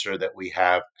answer that we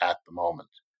have at the moment,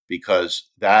 because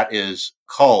that is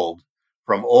culled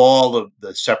from all of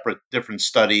the separate different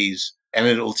studies. And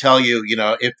it will tell you,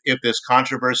 if there's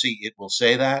controversy, it will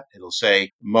say that. It'll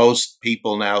say most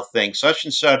people now think such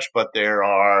and such, but there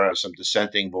are some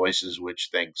dissenting voices which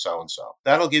think so and so.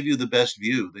 That'll give you the best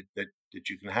view that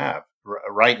you can have.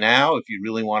 Right now, if you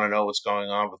really want to know what's going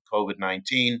on with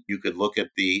COVID-19, you could look at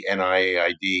the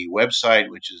NIAID website,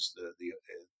 which is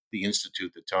the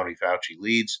institute that Tony Fauci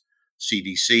leads.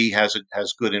 CDC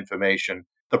has good information.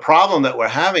 The problem that we're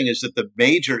having is that the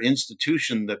major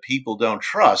institution that people don't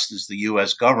trust is the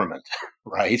U.S. government,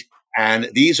 right? And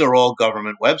these are all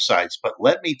government websites. But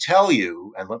let me tell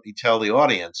you, and let me tell the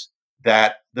audience,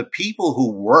 that the people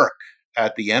who work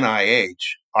at the NIH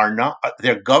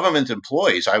they're government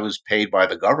employees. I was paid by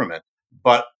the government,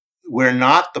 but we're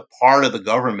not the part of the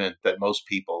government that most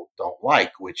people don't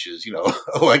like, which is,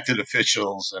 elected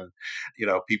officials and,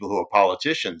 people who are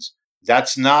politicians.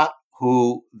 That's not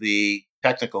who the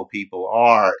technical people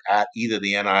are at either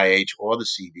the NIH or the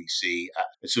CDC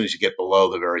as soon as you get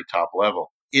below the very top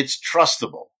level. It's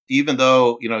trustable, even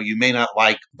though, you may not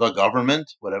like the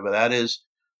government, whatever that is.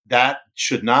 That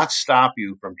should not stop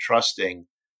you from trusting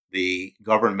the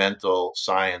governmental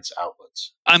science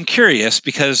outlets. I'm curious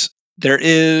because there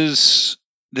is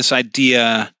this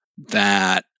idea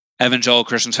that evangelical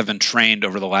Christians have been trained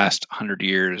over the last 100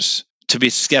 years to be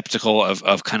skeptical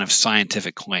of kind of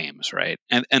scientific claims, right?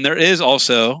 And there is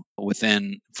also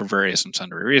within, for various and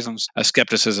sundry reasons, a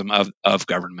skepticism of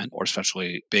government, or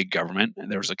especially big government. And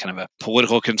there's a kind of a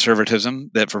political conservatism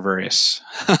that, for various,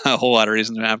 a whole lot of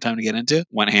reasons I don't have time to get into,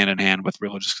 went hand in hand with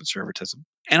religious conservatism.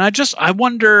 And I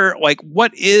wonder,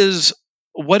 what is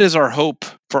our hope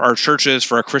for our churches,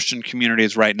 for our Christian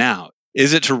communities right now?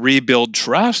 Is it to rebuild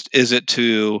trust? Is it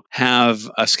to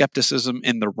have a skepticism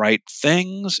in the right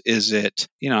things? Is it,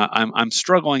 I'm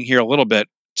struggling here a little bit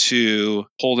to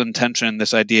hold in tension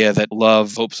this idea that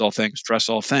love hopes all things, trusts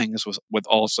all things, with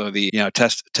also the,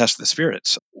 test the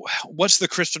spirits. What's the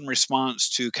Christian response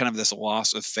to kind of this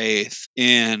loss of faith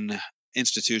in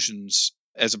institutions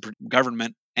as a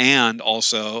government, and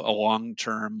also a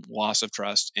long-term loss of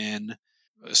trust in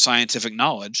scientific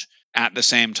knowledge, at the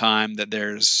same time that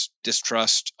there's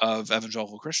distrust of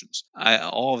evangelical Christians?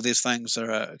 All of these things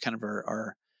are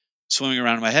are swimming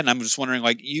around in my head, and I'm just wondering,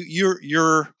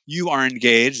 you are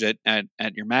engaged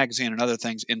at your magazine and other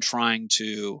things in trying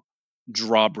to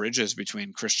draw bridges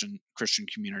between Christian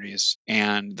communities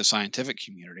and the scientific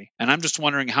community, and I'm just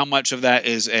wondering how much of that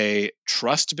is a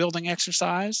trust building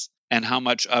exercise, and how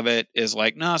much of it is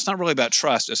no, it's not really about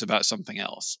trust, it's about something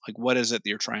else. What is it that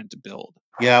you're trying to build?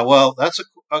 Yeah, well, that's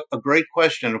a great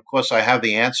question. Of course, I have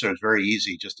the answer. It's very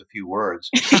easy, just a few words.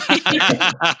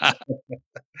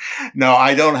 No,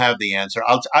 I don't have the answer.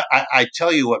 I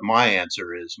tell you what my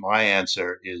answer is. My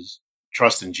answer is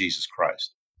trust in Jesus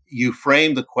Christ. You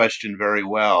framed the question very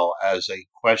well as a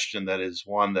question that is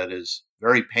one that is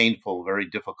very painful, very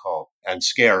difficult, and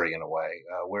scary in a way.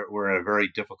 We're in a very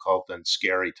difficult and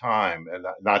scary time, and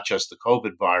not just the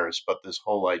COVID virus, but this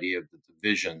whole idea of the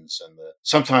divisions and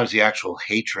sometimes the actual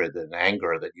hatred and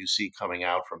anger that you see coming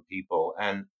out from people.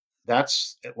 And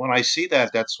that's when I see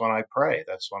that, that's when I pray.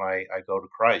 That's when I go to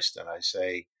Christ and I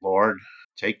say, Lord,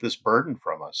 take this burden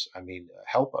from us.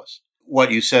 Help us.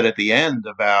 What you said at the end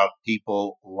about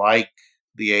people like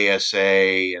the ASA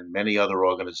and many other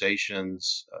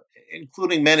organizations,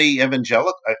 including many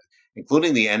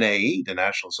including the NAE, the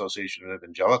National Association of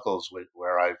Evangelicals,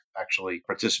 where I've actually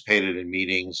participated in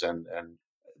meetings, and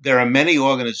there are many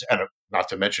organizations, and not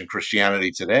to mention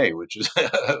Christianity today, which is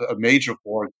a major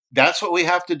force. That's what we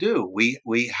have to do.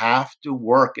 We have to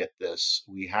work at this.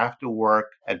 We have to work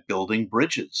at building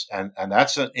bridges. And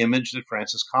that's an image that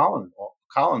Francis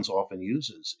Collins often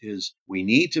uses, is we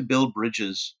need to build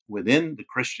bridges within the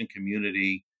Christian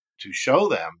community to show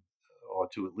them, or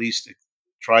to at least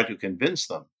try to convince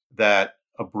them, that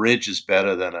a bridge is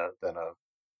better than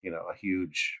a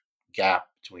huge gap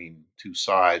between two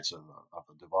sides of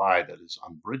a divide that is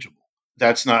unbridgeable.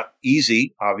 That's not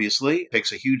easy, obviously. It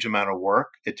takes a huge amount of work.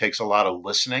 It takes a lot of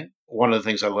listening. One of the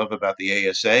things I love about the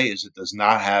ASA is it does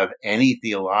not have any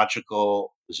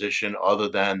theological position other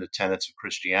than the tenets of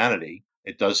Christianity.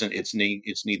 It doesn't. It's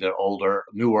neither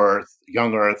new Earth,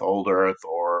 young Earth, old Earth,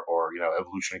 or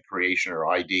evolutionary creation or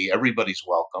ID. Everybody's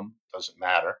welcome. Doesn't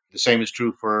matter. The same is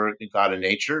true for God and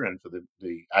Nature and for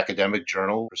the academic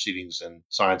journal Proceedings in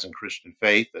Science and Christian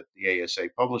Faith that the ASA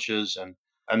publishes,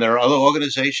 and there are other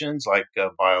organizations like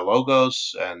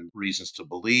BioLogos and Reasons to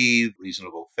Believe,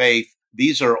 Reasonable Faith.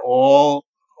 These are all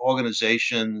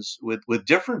organizations with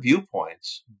different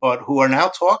viewpoints, but who are now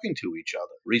talking to each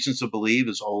other. Reasons to Believe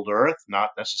is old Earth,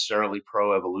 not necessarily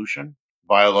pro-evolution.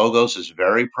 BioLogos is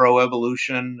very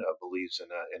pro-evolution, believes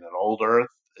in an old Earth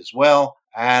as well.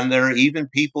 And there are even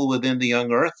people within the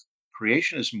young Earth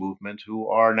creationist movement who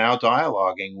are now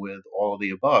dialoguing with all of the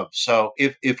above. So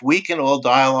if we can all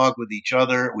dialogue with each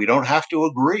other, we don't have to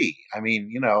agree. I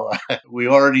mean, we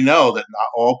already know that not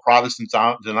all Protestant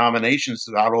denominations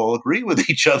do not all agree with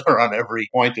each other on every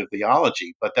point of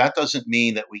theology, but that doesn't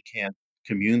mean that we can't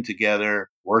commune together,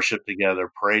 worship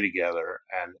together, pray together,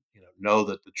 and know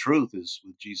that the truth is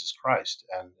with Jesus Christ.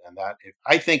 And that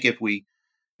I think if we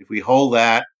hold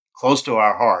that close to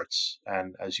our hearts,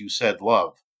 and as you said,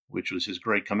 love, which was his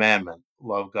great commandment,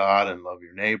 love God and love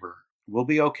your neighbor, we'll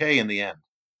be okay in the end.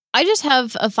 I just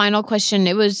have a final question.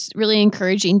 It was really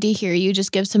encouraging to hear you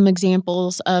just give some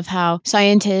examples of how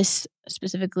scientists,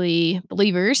 specifically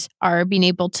believers, are being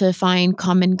able to find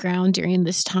common ground during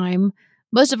this time.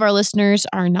 Most of our listeners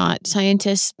are not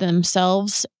scientists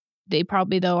themselves. They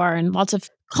probably, though, are in lots of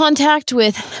contact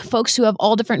with folks who have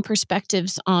all different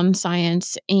perspectives on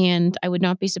science, and I would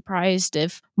not be surprised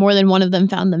if more than one of them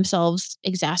found themselves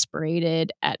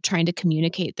exasperated at trying to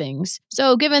communicate things.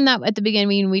 So given that at the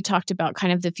beginning we talked about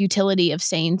kind of the futility of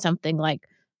saying something like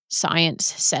science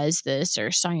says this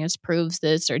or science proves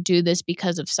this or do this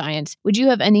because of science, would you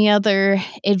have any other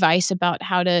advice about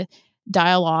how to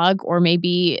dialogue or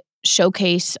maybe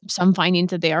showcase some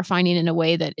findings that they are finding in a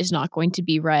way that is not going to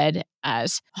be read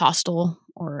as hostile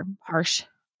or harsh?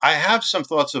 I have some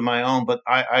thoughts of my own, but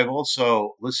I've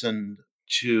also listened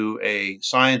to a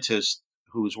scientist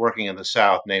who was working in the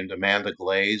South named Amanda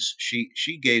Glaze.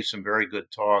 She gave some very good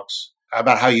talks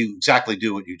about how you exactly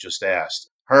do what you just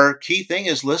asked. Her key thing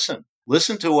is listen.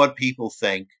 Listen to what people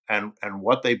think and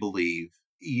what they believe.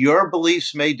 Your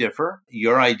beliefs may differ.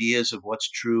 Your ideas of what's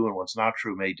true and what's not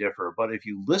true may differ. But if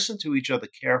you listen to each other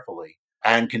carefully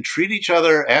and can treat each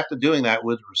other after doing that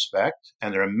with respect,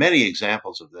 and there are many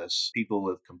examples of this, people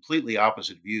with completely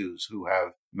opposite views who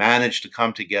have managed to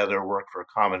come together, work for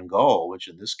a common goal, which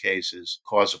in this case is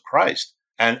cause of Christ.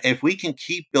 And if we can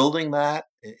keep building that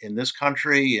in this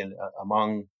country and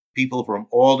among people from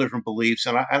all different beliefs,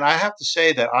 and I have to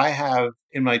say that I have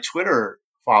in my Twitter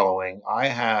following, I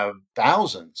have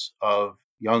thousands of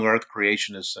young earth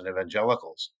creationists and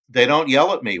evangelicals. They don't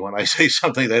yell at me when I say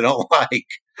something they don't like.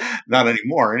 Not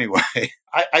anymore, anyway.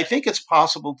 I think it's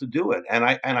possible to do it. And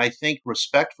I think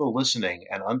respectful listening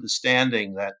and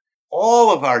understanding that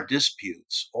all of our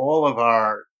disputes, all of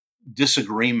our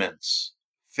disagreements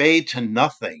fade to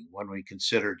nothing when we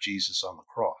consider Jesus on the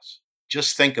cross.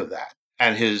 Just think of that.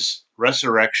 And his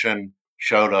resurrection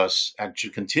showed us and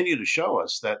should continue to show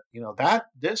us that, that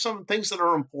there's some things that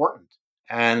are important.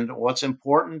 And what's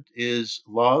important is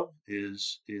love,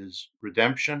 is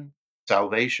redemption,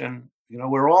 salvation.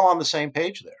 We're all on the same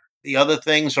page there. The other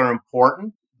things are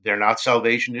important. They're not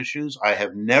salvation issues. I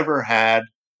have never had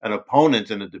an opponent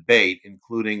in a debate,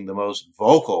 including the most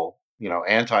vocal,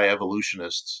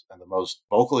 anti-evolutionists and the most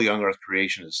vocal young earth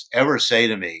creationists, ever say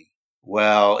to me,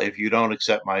 well, if you don't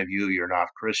accept my view, you're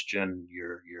not Christian,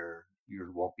 you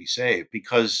won't be saved,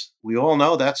 because we all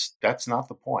know that's not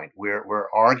the point. We're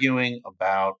arguing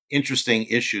about interesting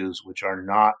issues which are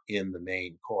not in the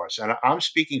main course. And I'm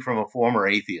speaking from a former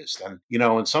atheist. And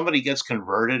when somebody gets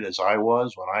converted, as I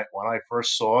was when I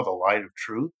first saw the light of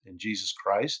truth in Jesus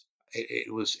Christ,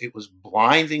 it was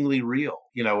blindingly real.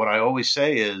 What I always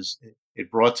say is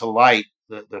it brought to light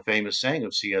the famous saying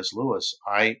of C.S. Lewis,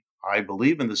 I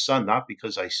believe in the sun not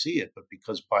because I see it, but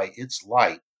because by its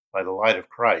light, by the light of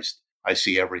Christ, I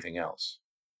see everything else.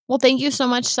 Well, thank you so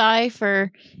much, Sai,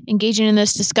 for engaging in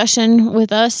this discussion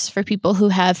with us. For people who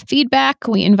have feedback,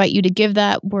 we invite you to give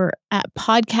that. We're at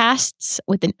podcasts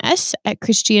with an S at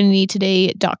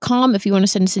christianitytoday.com if you want to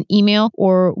send us an email,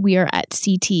 or we are at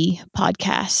CT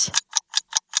Podcasts.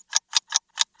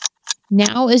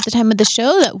 Now is the time of the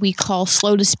show that we call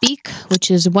Slow to Speak, which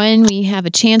is when we have a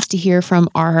chance to hear from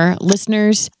our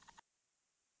listeners.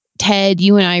 Ted,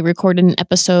 you and I recorded an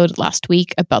episode last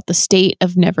week about the state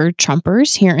of Never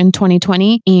Trumpers here in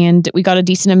 2020, and we got a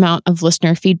decent amount of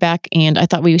listener feedback, and I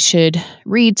thought we should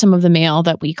read some of the mail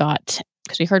that we got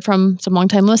because we heard from some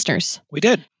longtime listeners. We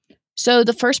did. So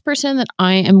the first person that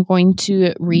I am going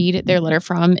to read their letter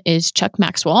from is Chuck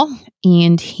Maxwell,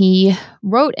 and he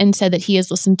wrote and said that he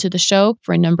has listened to the show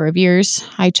for a number of years.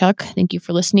 Hi, Chuck. Thank you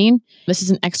for listening. This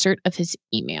is an excerpt of his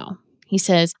email. He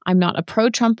says, I'm not a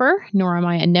pro-Trumper, nor am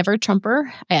I a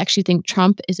never-Trumper. I actually think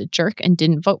Trump is a jerk and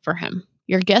didn't vote for him.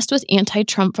 Your guest was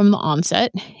anti-Trump from the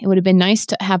onset. It would have been nice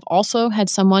to have also had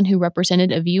someone who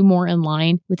represented a view more in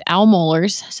line with Al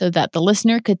Mohler's so that the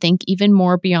listener could think even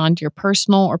more beyond your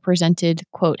personal or presented,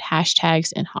 quote,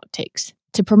 hashtags and hot takes.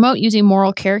 To promote using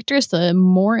moral characters, the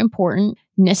more important,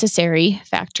 necessary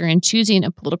factor in choosing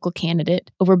a political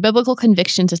candidate over biblical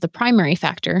convictions as the primary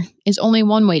factor is only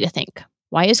one way to think.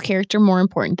 Why is character more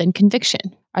important than conviction?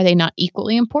 Are they not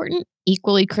equally important?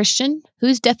 Equally Christian?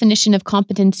 Whose definition of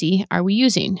competency are we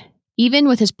using? Even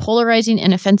with his polarizing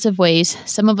and offensive ways,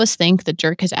 some of us think the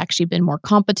jerk has actually been more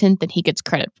competent than he gets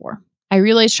credit for. I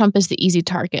realize Trump is the easy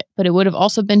target, but it would have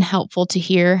also been helpful to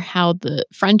hear how the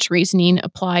French reasoning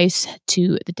applies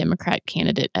to the Democrat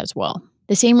candidate as well.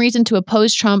 The same reason to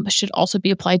oppose Trump should also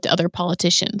be applied to other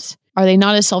politicians. Are they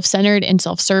not as self-centered and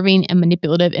self-serving and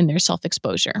manipulative in their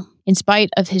self-exposure? In spite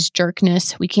of his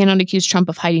jerkness, we cannot accuse Trump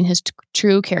of hiding his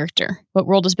true character. What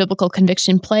role does biblical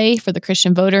conviction play for the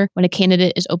Christian voter when a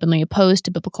candidate is openly opposed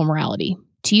to biblical morality?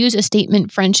 To use a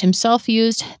statement French himself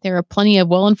used, there are plenty of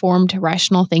well-informed,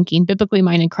 rational thinking, biblically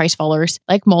minded Christ followers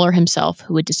like Mohler himself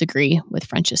who would disagree with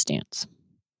French's stance.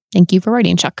 Thank you for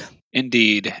writing, Chuck.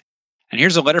 Indeed. And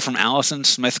here's a letter from Allison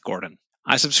Smith Gordon.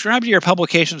 I subscribed to your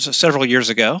publications several years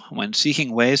ago when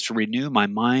seeking ways to renew my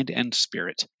mind and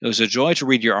spirit. It was a joy to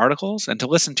read your articles and to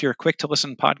listen to your Quick to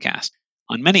Listen podcast.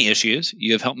 On many issues,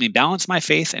 you have helped me balance my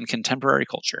faith and contemporary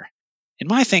culture. In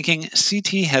my thinking,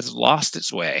 CT has lost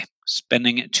its way,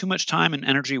 spending too much time and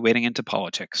energy wading into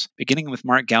politics, beginning with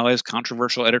Mark Gallo's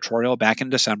controversial editorial back in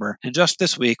December, and just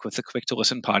this week with the Quick to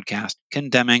Listen podcast,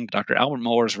 condemning Dr. Albert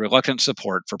Mohler's reluctant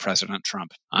support for President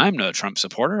Trump. I'm no Trump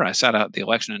supporter. I sat out the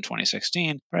election in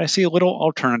 2016, but I see little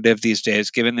alternative these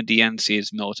days given the DNC's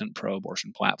militant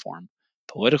pro-abortion platform.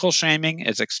 Political shaming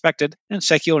is expected in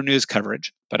secular news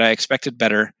coverage, but I expected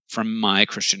better from my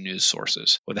Christian news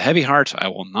sources. With a heavy heart, I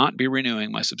will not be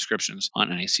renewing my subscriptions on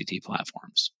any CT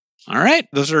platforms. All right,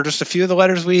 those are just a few of the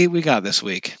letters we got this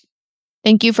week.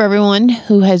 Thank you for everyone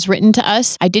who has written to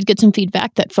us. I did get some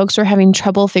feedback that folks were having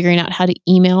trouble figuring out how to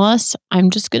email us. I'm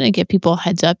just going to give people a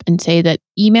heads up and say that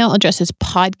email address is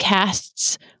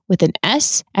podcasts with an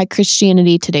S at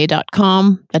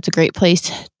christianitytoday.com. That's a great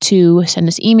place to send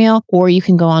us email, or you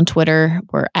can go on Twitter.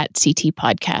 We're at CT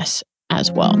Podcasts as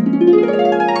well.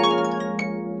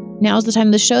 Now is the time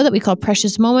of the show that we call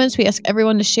Precious Moments. We ask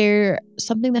everyone to share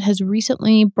something that has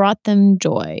recently brought them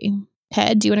joy.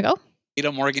 Ted, do you want to go?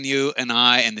 Morgan, you and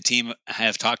I and the team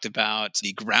have talked about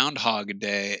the Groundhog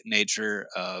Day nature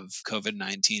of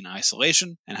COVID-19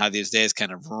 isolation and how these days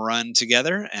kind of run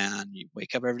together, and you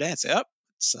wake up every day and say, oh,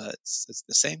 it's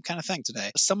the same kind of thing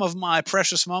today. Some of my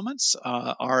precious moments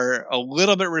are a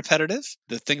little bit repetitive.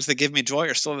 The things that give me joy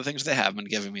are still the things that have been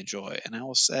giving me joy. And I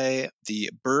will say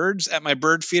the birds at my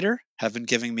bird feeder have been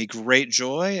giving me great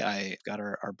joy. I got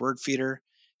our bird feeder,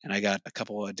 and I got a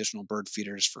couple of additional bird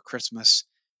feeders for Christmas.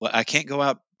 Well, I can't go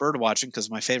out bird watching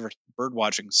because my favorite bird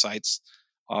watching sites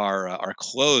are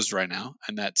closed right now,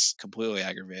 and that's completely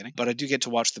aggravating. But I do get to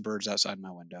watch the birds outside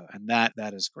my window, and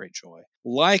that is great joy.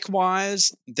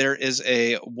 Likewise, there is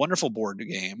a wonderful board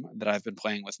game that I've been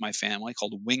playing with my family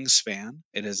called Wingspan.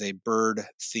 It is a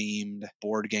bird-themed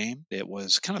board game. It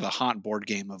was kind of the hot board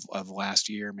game of last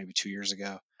year, maybe 2 years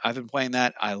ago. I've been playing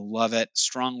that. I love it.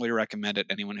 Strongly recommend it.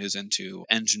 Anyone who's into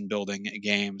engine building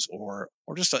games or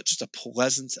just a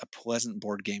pleasant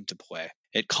board game to play.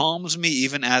 It calms me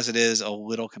even as it is a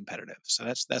little competitive. So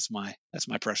that's my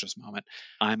precious moment.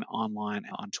 I'm online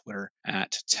on Twitter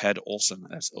at Ted Olson.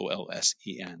 That's OLSEN.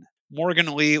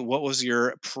 Morgan Lee, what was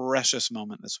your precious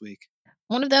moment this week?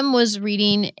 One of them was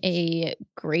reading a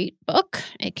great book.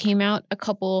 It came out a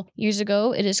couple years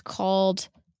ago. It is called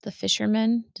The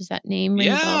Fisherman. Does that name ring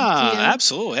a Yeah, bell to you?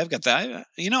 absolutely. I've got that.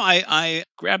 I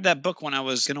grabbed that book when I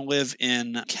was going to live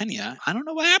in Kenya. I don't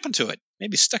know what happened to it.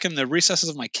 Maybe stuck in the recesses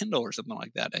of my Kindle or something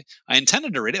like that. I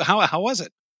intended to read it. How was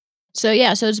it? So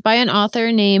it's by an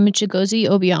author named Chigozie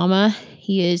Obioma.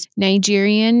 He is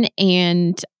Nigerian,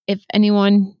 and if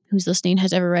anyone who's listening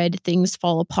has ever read Things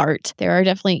Fall Apart, there are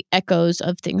definitely echoes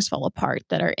of Things Fall Apart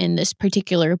that are in this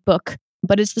particular book.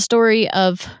 But it's the story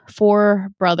of 4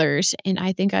 brothers, and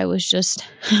I think I was just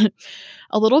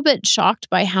a little bit shocked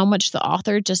by how much the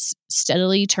author just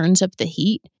steadily turns up the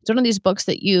heat. It's one of these books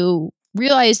that you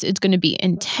realize it's going to be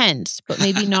intense, but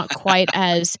maybe not quite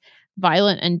as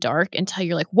violent and dark until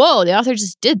you're like, whoa, the author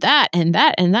just did that and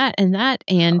that and that and that.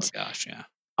 And oh gosh, yeah.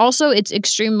 Also, it's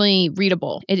extremely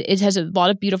readable. It has a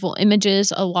lot of beautiful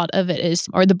images. A lot of it is,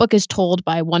 or the book is told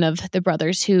by one of the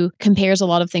brothers who compares a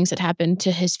lot of things that happened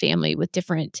to his family with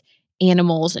different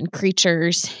animals and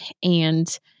creatures.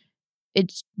 And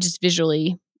it's just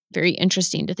visually very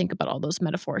interesting to think about all those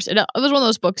metaphors. It was one of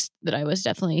those books that I was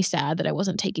definitely sad that I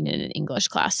wasn't taking in an English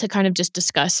class to kind of just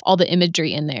discuss all the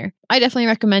imagery in there. I definitely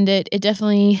recommend it. It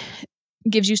definitely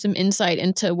gives you some insight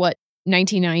into what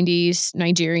 1990s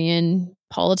Nigerian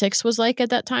politics was like at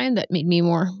that time that made me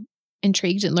more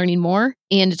intrigued in learning more.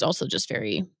 And it's also just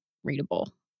very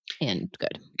readable and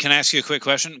good. Can I ask you a quick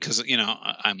question? Because,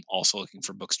 I'm also looking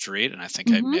for books to read, and I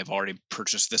think I may have already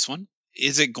purchased this one.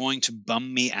 Is it going to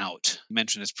bum me out? You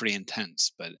mentioned it's pretty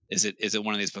intense, but is it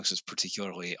one of these books that's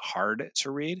particularly hard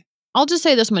to read? I'll just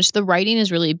say this much. The writing is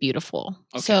really beautiful.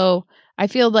 Okay. So I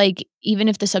feel like even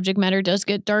if the subject matter does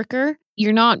get darker,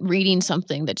 you're not reading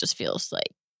something that just feels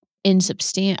like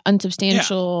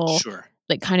unsubstantial. Yeah, sure.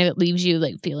 Like kind of it leaves you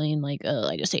like feeling like,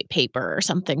 I just ate paper or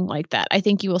something like that. I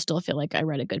think you will still feel like I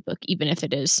read a good book, even if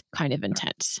it is kind of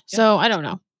intense. Yeah. So I don't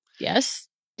know. Yes,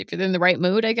 if you're in the right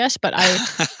mood, I guess. But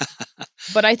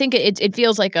I think it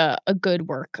feels like a good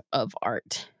work of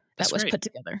art that was put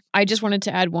together. I just wanted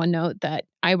to add one note that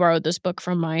I borrowed this book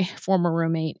from my former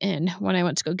roommate. And when I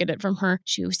went to go get it from her,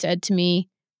 she said to me,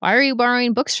 "Why are you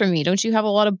borrowing books from me? Don't you have a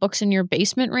lot of books in your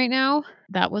basement right now?"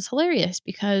 That was hilarious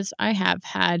because I have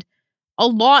had a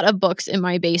lot of books in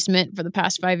my basement for the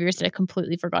past 5 years that I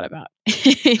completely forgot about,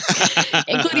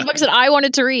 including books that I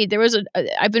wanted to read.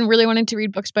 I've been really wanting to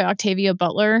read books by Octavia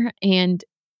Butler, and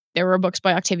there were books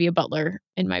by Octavia Butler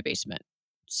in my basement.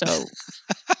 So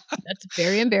that's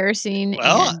very embarrassing.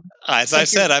 Well, as I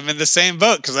said, I'm in the same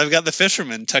boat because I've got The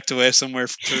Fisherman tucked away somewhere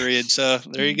to read. So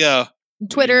there you go.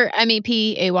 Twitter,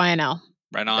 MEPAYNL.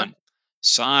 Right on.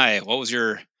 Sai, what was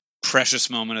your precious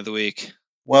moment of the week?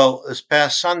 Well, this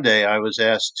past Sunday, I was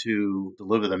asked to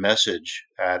deliver the message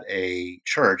at a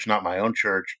church, not my own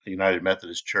church, the United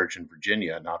Methodist Church in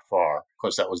Virginia, not far. Of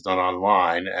course, that was done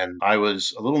online, and I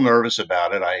was a little nervous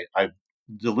about it. I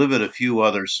delivered a few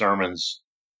other sermons,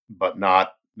 but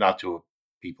not to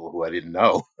people who I didn't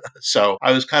know. So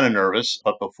I was kind of nervous.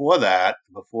 But before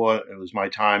it was my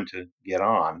time to get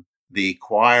on, the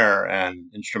choir and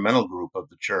instrumental group of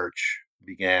the church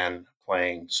began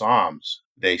playing psalms.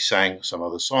 They sang some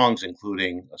other songs,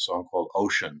 including a song called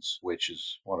Oceans, which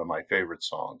is one of my favorite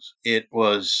songs. It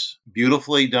was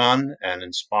beautifully done and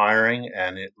inspiring,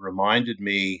 and it reminded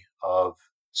me of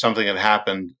something that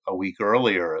happened a week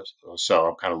earlier.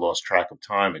 So I've kind of lost track of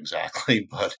time exactly,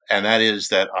 and that is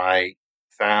that I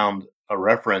found a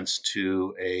reference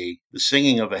to the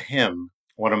singing of a hymn,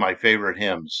 one of my favorite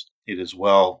hymns, "It Is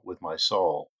Well With My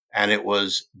Soul." And it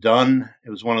was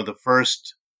one of the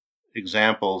first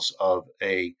examples of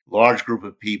a large group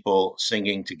of people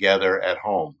singing together at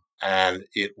home. And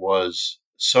it was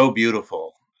so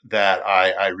beautiful that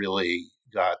I really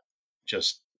got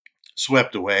just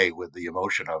swept away with the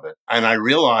emotion of it. And I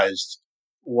realized,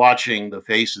 watching the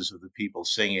faces of the people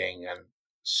singing and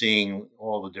seeing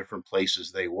all the different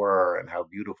places they were and how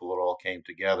beautiful it all came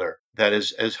together, that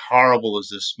as horrible as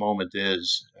this moment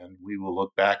is, and we will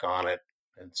look back on it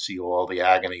and see all the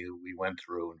agony that we went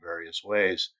through in various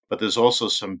ways, but there's also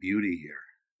some beauty here.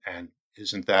 And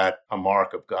isn't that a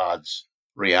mark of God's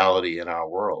reality in our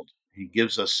world? He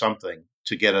gives us something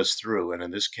to get us through. And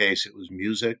in this case, it was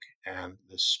music and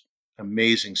this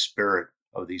amazing spirit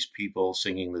of these people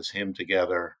singing this hymn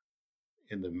together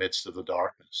in the midst of the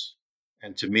darkness.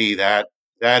 And to me, that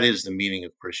is the meaning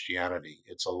of Christianity.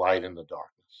 It's a light in the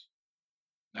darkness.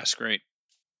 That's great.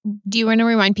 Do you want to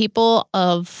remind people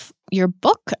of your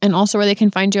book and also where they can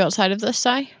find you outside of this,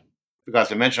 Sai? Forgot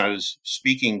to mention, I was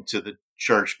speaking to the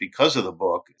church because of the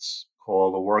book. It's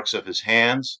called The Works of His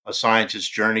Hands, A Scientist's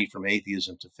Journey from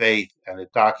Atheism to Faith, and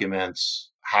it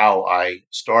documents how I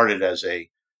started as a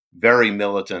very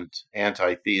militant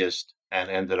anti-theist and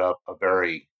ended up a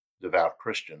very devout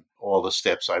Christian, all the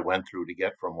steps I went through to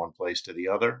get from one place to the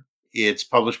other. It's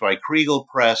published by Kregel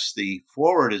Press. The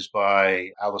foreword is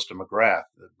by Alistair McGrath,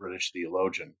 the British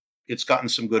theologian. It's gotten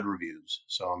some good reviews,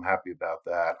 so I'm happy about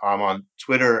that. I'm on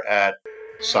Twitter at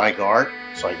Cygart.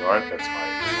 Cygart, that's my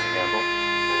handle.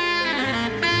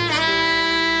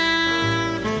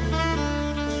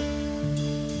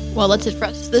 Well, that's it for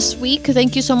us this week.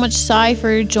 Thank you so much, Cy,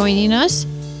 for joining us.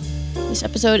 This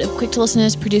episode of Quick to Listen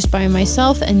is produced by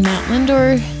myself and Matt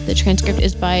Lindor. The transcript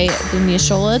is by Bumia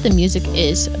Shola. The music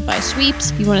is by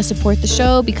Sweeps. If you want to support the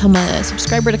show, become a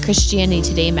subscriber to Christianity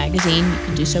Today magazine. You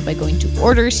can do so by going to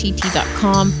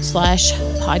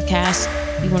orderct.com/podcast.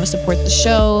 If you want to support the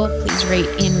show, please rate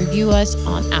and review us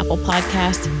on Apple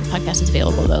Podcasts. The podcast is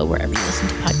available, though, wherever you listen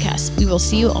to podcasts. We will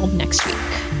see you all next week.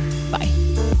 Bye.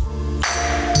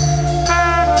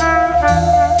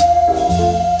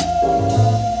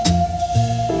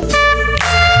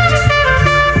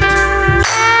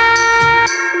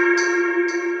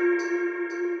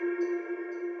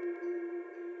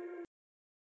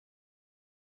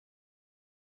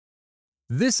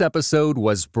 This episode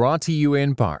was brought to you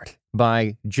in part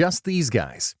by Just These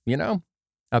Guys. You know,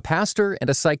 a pastor and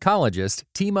a psychologist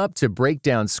team up to break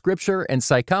down scripture and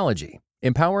psychology,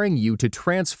 empowering you to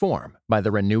transform by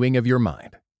the renewing of your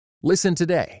mind. Listen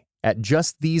today at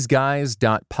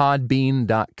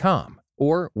justtheseguys.podbean.com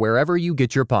or wherever you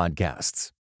get your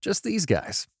podcasts. Just These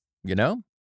Guys, you know?